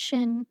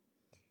depression,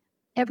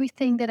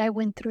 everything that I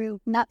went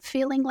through, not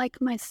feeling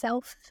like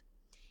myself,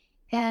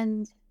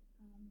 and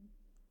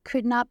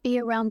could not be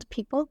around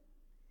people.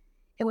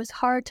 It was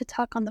hard to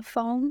talk on the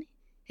phone.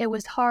 It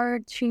was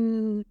hard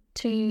to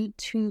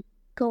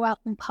go out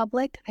in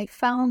public. I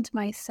found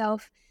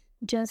myself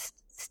just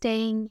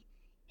staying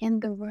in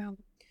the room.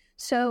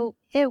 So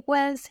it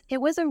was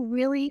a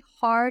really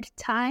hard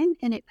time,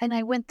 and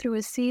I went through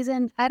a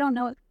season, I don't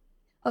know,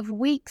 of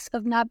weeks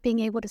of not being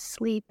able to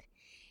sleep.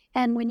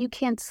 And when you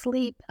can't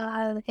sleep,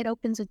 it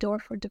opens a door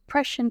for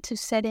depression to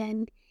set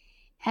in.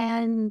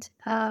 And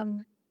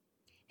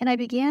I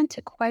began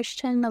to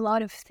question a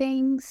lot of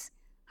things.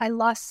 I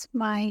lost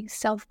my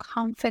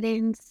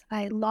self-confidence.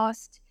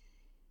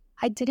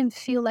 I didn't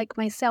feel like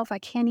myself. I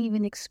can't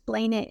even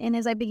explain it. And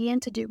as I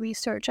began to do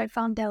research, I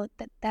found out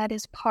that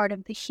is part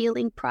of the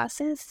healing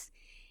process.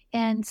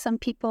 And some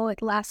people,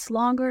 it lasts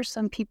longer.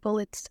 Some people,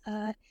 it's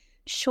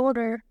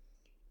shorter.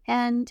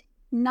 And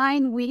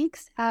 9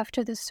 weeks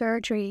after the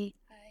surgery,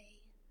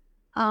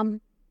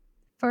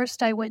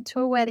 first I went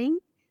to a wedding.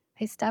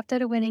 I stopped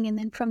at a wedding, and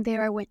then from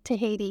there I went to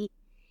Haiti.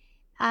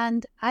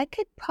 And I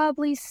could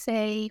probably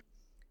say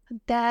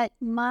that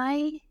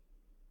when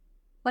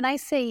I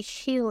say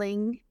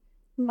healing,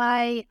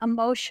 my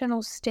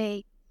emotional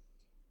state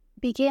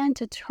began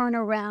to turn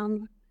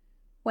around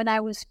when I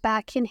was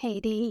back in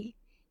Haiti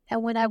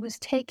and when I was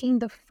taking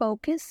the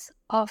focus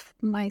off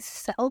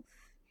myself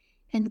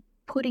and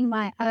putting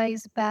my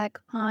eyes back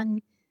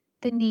on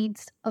the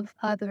needs of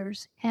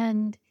others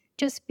and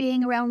just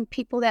being around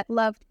people that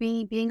loved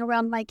me, being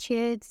around my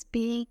kids,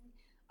 being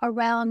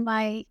around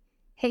my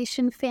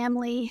Haitian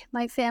family,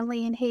 my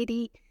family in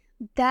Haiti.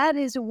 That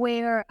is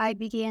where I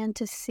began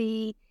to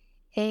see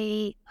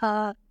a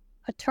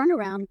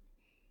turnaround.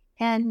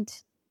 And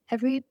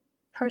every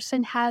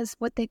person has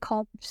what they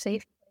call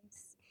safe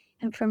place.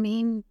 And for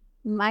me,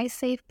 my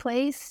safe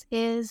place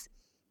is,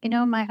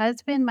 my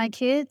husband, my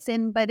kids,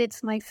 but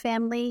it's my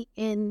family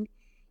in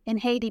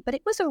Haiti. But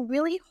it was a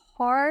really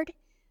hard,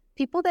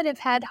 people that have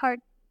had heart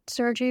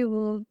surgery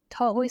will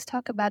always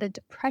talk about a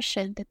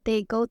depression that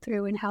they go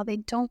through and how they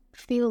don't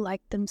feel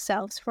like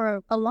themselves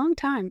for a long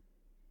time.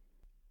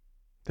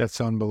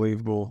 That's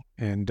unbelievable.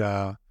 And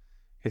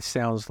it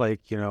sounds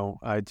like,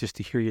 just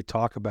to hear you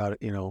talk about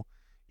it,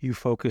 you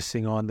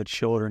focusing on the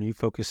children, you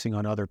focusing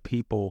on other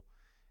people.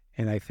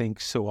 And I think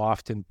so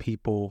often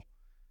people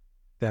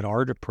that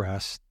are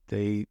depressed,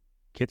 they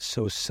get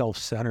so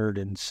self-centered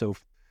and so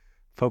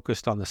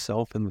focused on the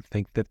self and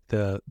think that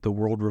the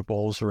world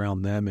revolves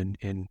around them,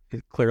 and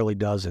it clearly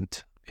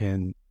doesn't.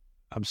 And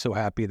I'm so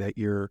happy that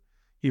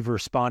you've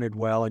responded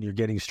well and you're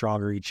getting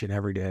stronger each and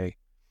every day.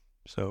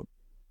 So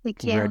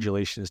Thank you.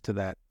 Congratulations to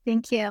that.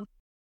 Thank you.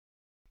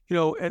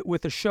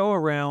 With a show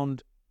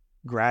around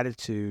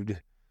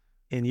gratitude,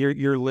 and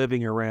you're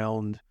living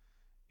around,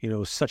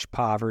 such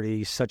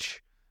poverty,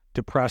 such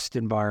depressed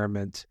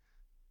environment.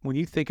 When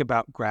you think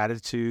about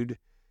gratitude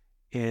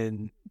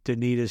in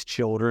Danita's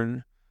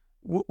children,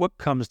 what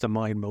comes to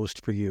mind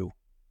most for you?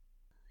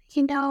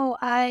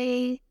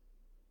 I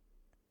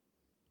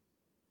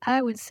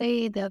would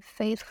say the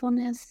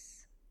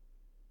faithfulness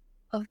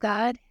of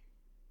God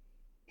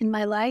in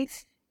my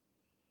life,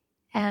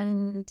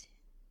 and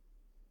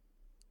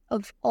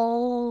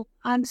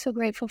I'm so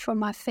grateful for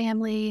my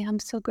family. I'm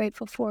so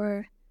grateful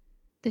for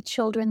the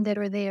children that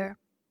are there.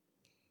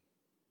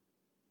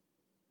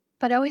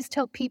 But I always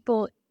tell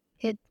people,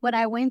 when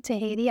I went to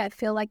Haiti, I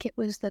feel like it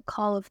was the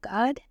call of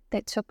God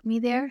that took me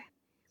there,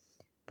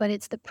 but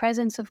it's the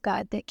presence of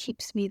God that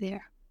keeps me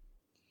there.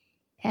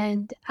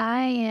 And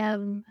I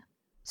am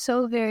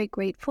so very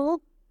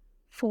grateful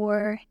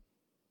for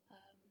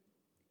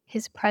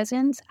his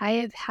presence. I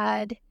have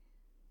had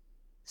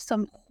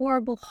some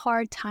horrible,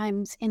 hard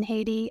times in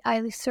Haiti.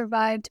 I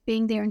survived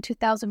being there in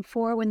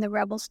 2004 when the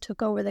rebels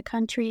took over the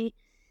country.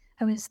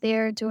 I was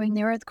there during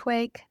the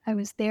earthquake. I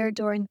was there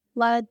during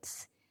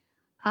floods.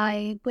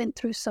 I went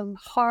through some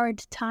hard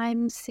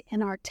times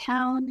in our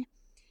town,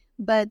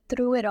 but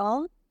through it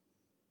all,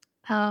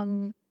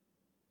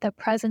 the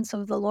presence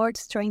of the Lord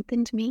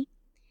strengthened me.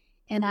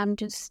 And I'm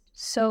just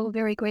so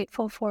very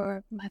grateful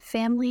for my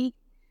family,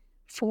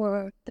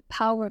 for the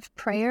power of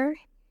prayer,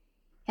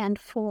 and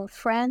for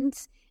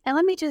friends. And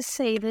let me just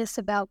say this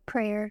about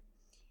prayer.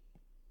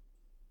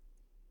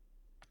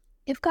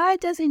 If God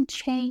doesn't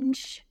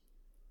change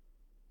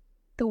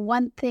the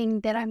one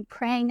thing that I'm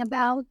praying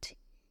about,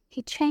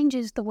 he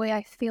changes the way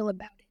I feel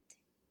about it.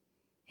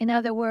 In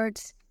other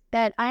words,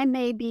 that I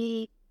may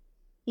be,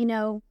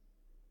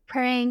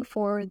 praying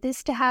for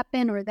this to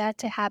happen or that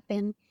to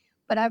happen,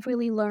 but I've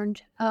really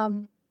learned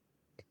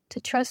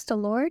to trust the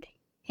Lord.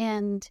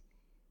 And,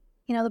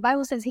 the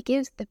Bible says he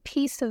gives the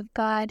peace of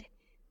God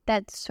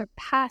that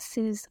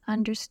surpasses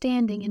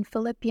understanding in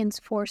Philippians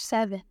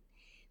 4:7.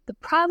 The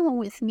problem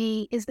with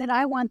me is that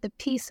I want the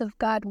peace of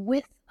God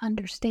with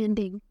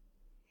understanding.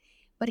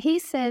 But he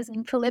says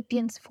in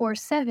Philippians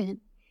 4:7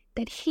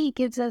 that he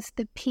gives us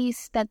the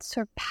peace that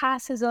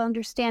surpasses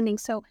understanding.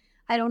 So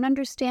I don't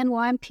understand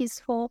why I'm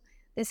peaceful.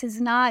 This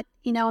is not,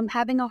 I'm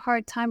having a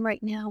hard time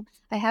right now.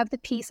 I have the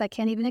peace. I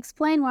can't even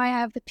explain why I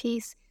have the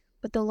peace,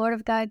 but the Lord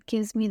of God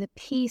gives me the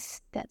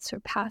peace that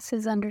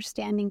surpasses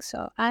understanding.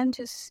 So I'm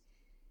just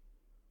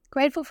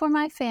grateful for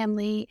my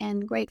family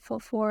and grateful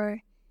for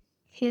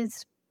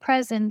his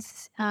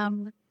presence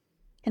in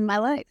my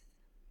life.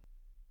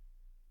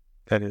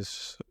 That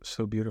is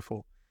so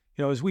beautiful.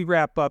 As we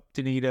wrap up,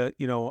 Danita,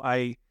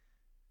 I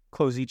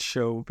close each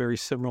show very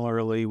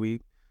similarly.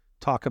 We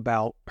talk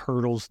about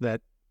hurdles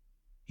that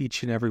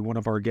each and every one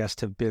of our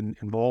guests have been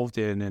involved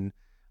in. And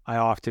I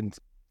often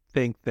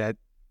think that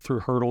through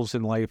hurdles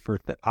in life or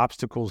the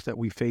obstacles that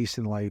we face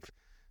in life,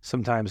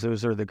 sometimes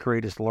those are the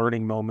greatest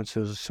learning moments.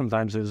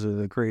 Sometimes those are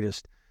the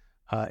greatest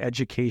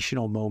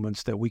educational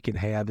moments that we can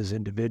have as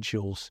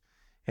individuals.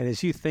 And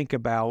as you think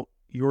about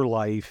your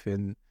life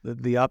and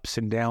the ups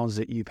and downs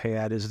that you've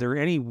had, is there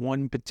any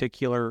one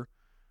particular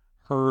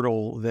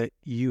hurdle that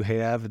you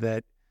have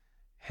that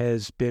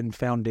has been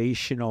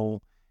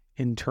foundational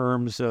in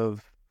terms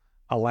of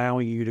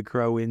allowing you to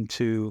grow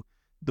into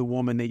the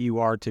woman that you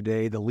are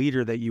today, the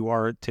leader that you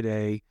are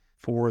today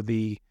for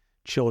the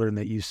children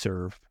that you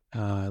serve?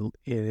 And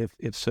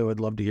if so, I'd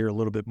love to hear a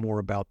little bit more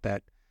about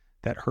that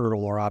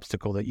hurdle or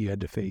obstacle that you had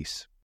to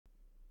face.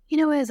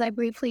 As I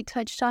briefly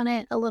touched on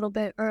it a little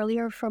bit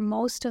earlier, for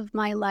most of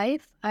my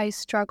life, I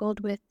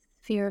struggled with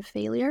fear of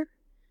failure.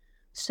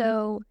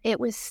 So it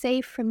was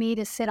safe for me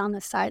to sit on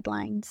the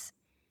sidelines.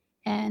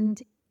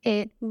 And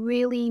it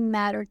really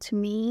mattered to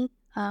me,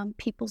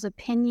 people's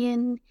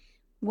opinion,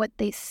 what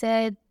they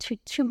said,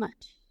 too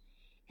much.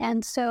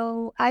 And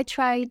so I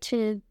tried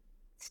to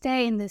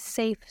stay in this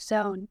safe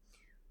zone.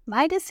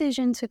 My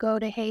decision to go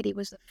to Haiti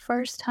was the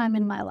first time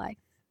in my life,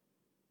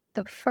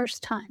 the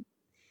first time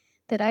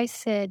that I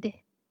said,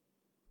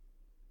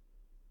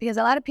 because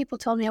a lot of people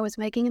told me I was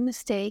making a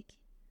mistake.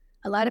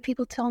 A lot of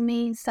people told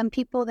me, some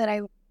people that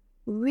I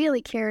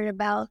really cared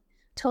about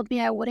told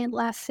me I wouldn't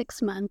last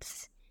 6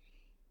 months.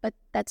 But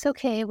that's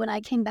okay. When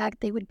I came back,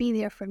 they would be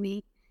there for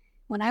me.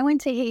 When I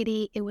went to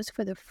Haiti, it was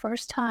for the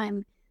first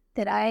time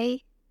that I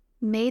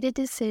made a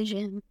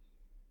decision,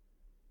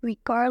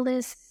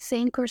 regardless,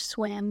 sink or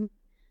swim.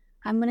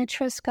 I'm going to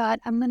trust God.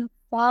 I'm going to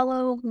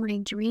follow my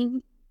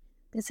dream.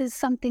 this is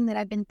something that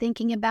I've been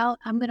thinking about.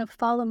 I'm going to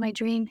follow my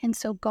dream. And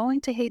so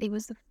going to Haiti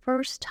was the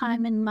first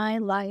time in my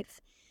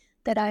life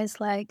that I was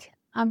like,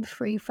 I'm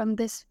free from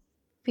this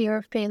fear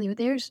of failure.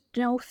 There's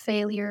no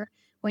failure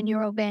when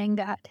you're obeying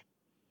God.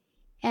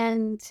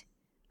 And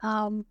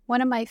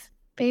one of my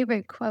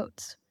favorite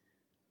quotes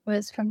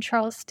was from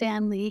Charles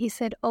Stanley. He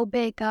said,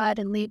 obey God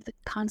and leave the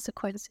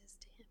consequences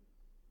to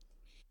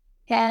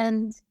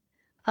him.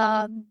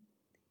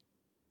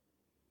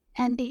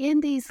 And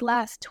in these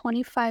last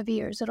 25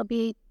 years, it'll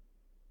be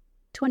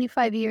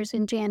 25 years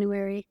in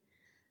January.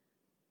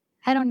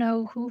 I don't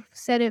know who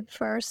said it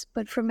first,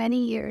 but for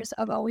many years,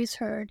 I've always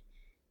heard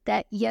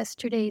that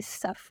yesterday's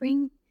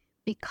suffering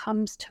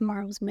becomes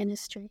tomorrow's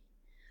ministry.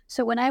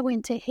 So when I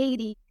went to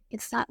Haiti,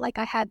 it's not like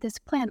I had this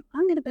plan.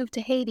 I'm going to move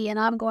to Haiti and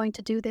I'm going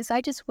to do this.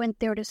 I just went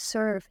there to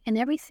serve, and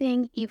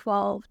everything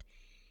evolved.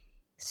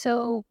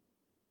 So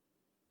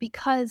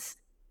because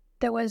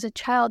there was a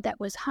child that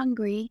was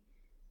hungry,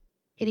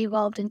 it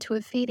evolved into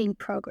a feeding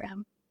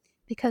program.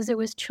 Because there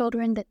was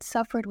children that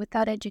suffered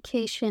without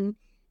education,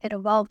 it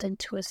evolved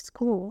into a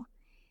school.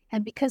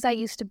 And because I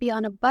used to be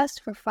on a bus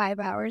for 5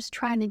 hours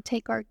trying to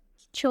take our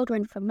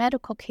children for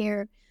medical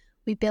care,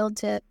 we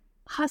built a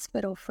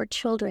hospital for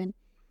children.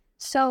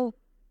 So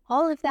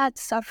all of that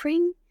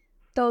suffering,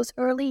 those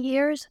early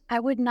years,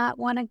 I would not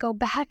want to go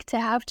back to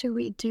have to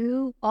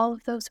redo all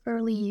of those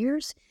early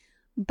years.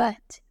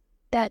 But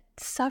that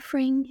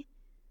suffering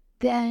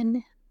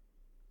then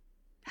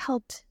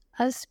helped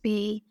us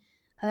be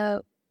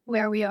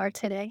where we are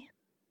today.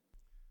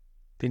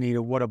 Danita,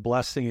 what a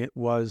blessing it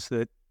was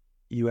that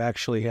you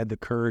actually had the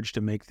courage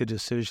to make the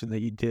decision that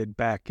you did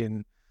back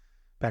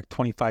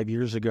 25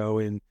 years ago.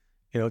 And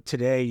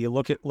today you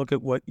look at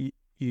what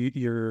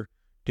you're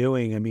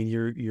doing. I mean,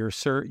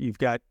 you've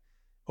got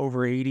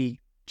over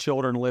 80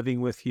 children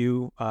living with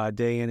you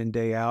day in and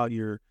day out.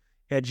 You're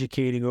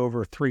educating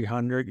over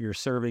 300. You're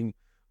serving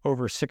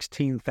over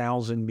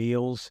 16,000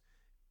 meals.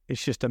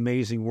 It's just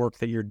amazing work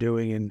that you're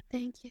doing. And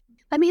thank you.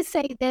 Let me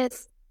say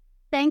this.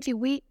 Thank you.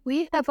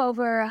 We have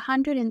over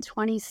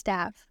 120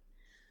 staff.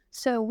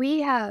 So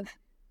we have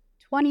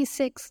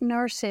 26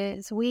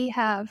 nurses. We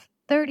have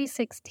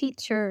 36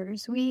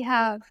 teachers. We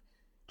have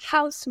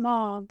house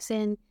moms,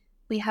 and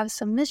we have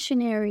some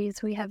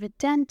missionaries. We have a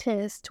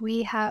dentist.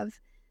 We have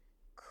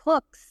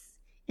cooks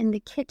in the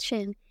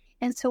kitchen.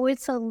 And so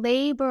it's a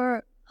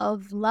labor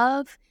of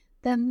love.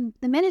 The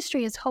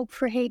ministry is Hope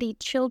for Haiti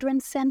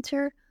Children's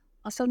Center,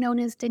 also known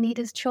as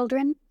Danita's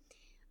Children.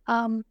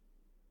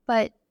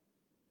 But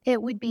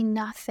it would be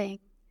nothing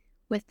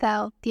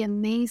without the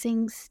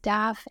amazing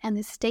staff and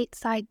the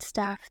stateside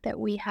staff that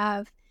we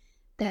have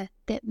that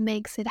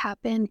makes it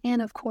happen.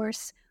 And of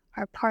course,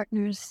 our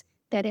partners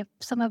that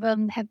some of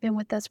them have been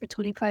with us for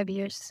 25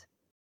 years.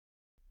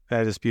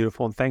 That is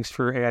beautiful. And thanks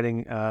for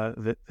adding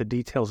the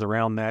details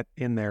around that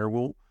in there.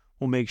 We'll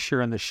make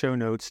sure in the show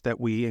notes that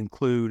we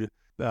include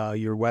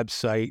your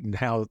website and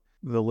how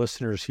the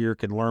listeners here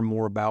can learn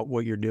more about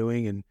what you're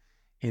doing and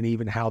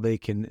even how they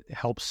can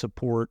help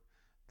support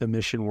the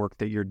mission work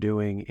that you're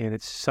doing. And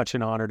it's such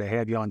an honor to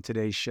have you on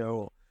today's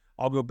show.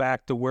 I'll go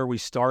back to where we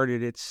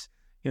started. It's,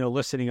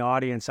 listening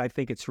audience, I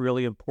think it's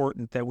really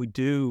important that we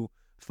do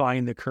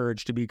find the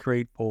courage to be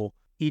grateful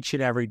each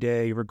and every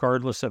day,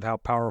 regardless of how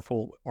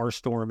powerful our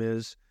storm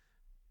is.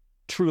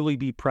 Truly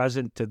be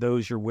present to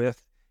those you're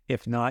with.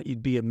 If not,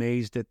 you'd be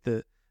amazed at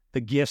the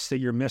gifts that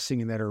you're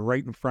missing and that are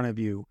right in front of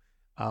you.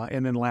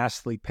 And then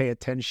lastly, pay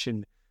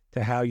attention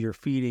to how you're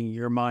feeding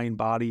your mind,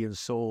 body, and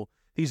soul.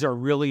 These are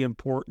really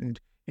important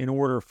in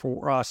order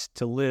for us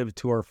to live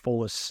to our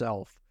fullest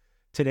self.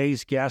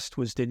 Today's guest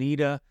was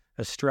Danita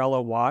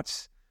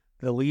Estrella-Watts,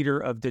 the leader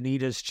of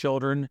Danita's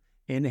Children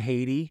in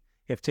Haiti.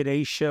 If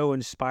today's show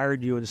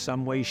inspired you in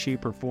some way,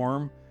 shape, or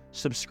form,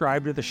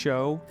 subscribe to the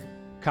show,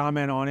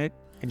 comment on it,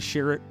 and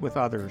share it with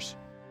others.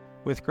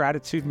 With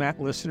gratitude,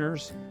 Matt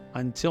listeners,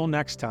 until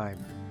next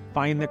time,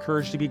 find the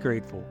courage to be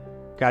grateful.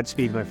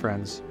 Godspeed, my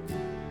friends.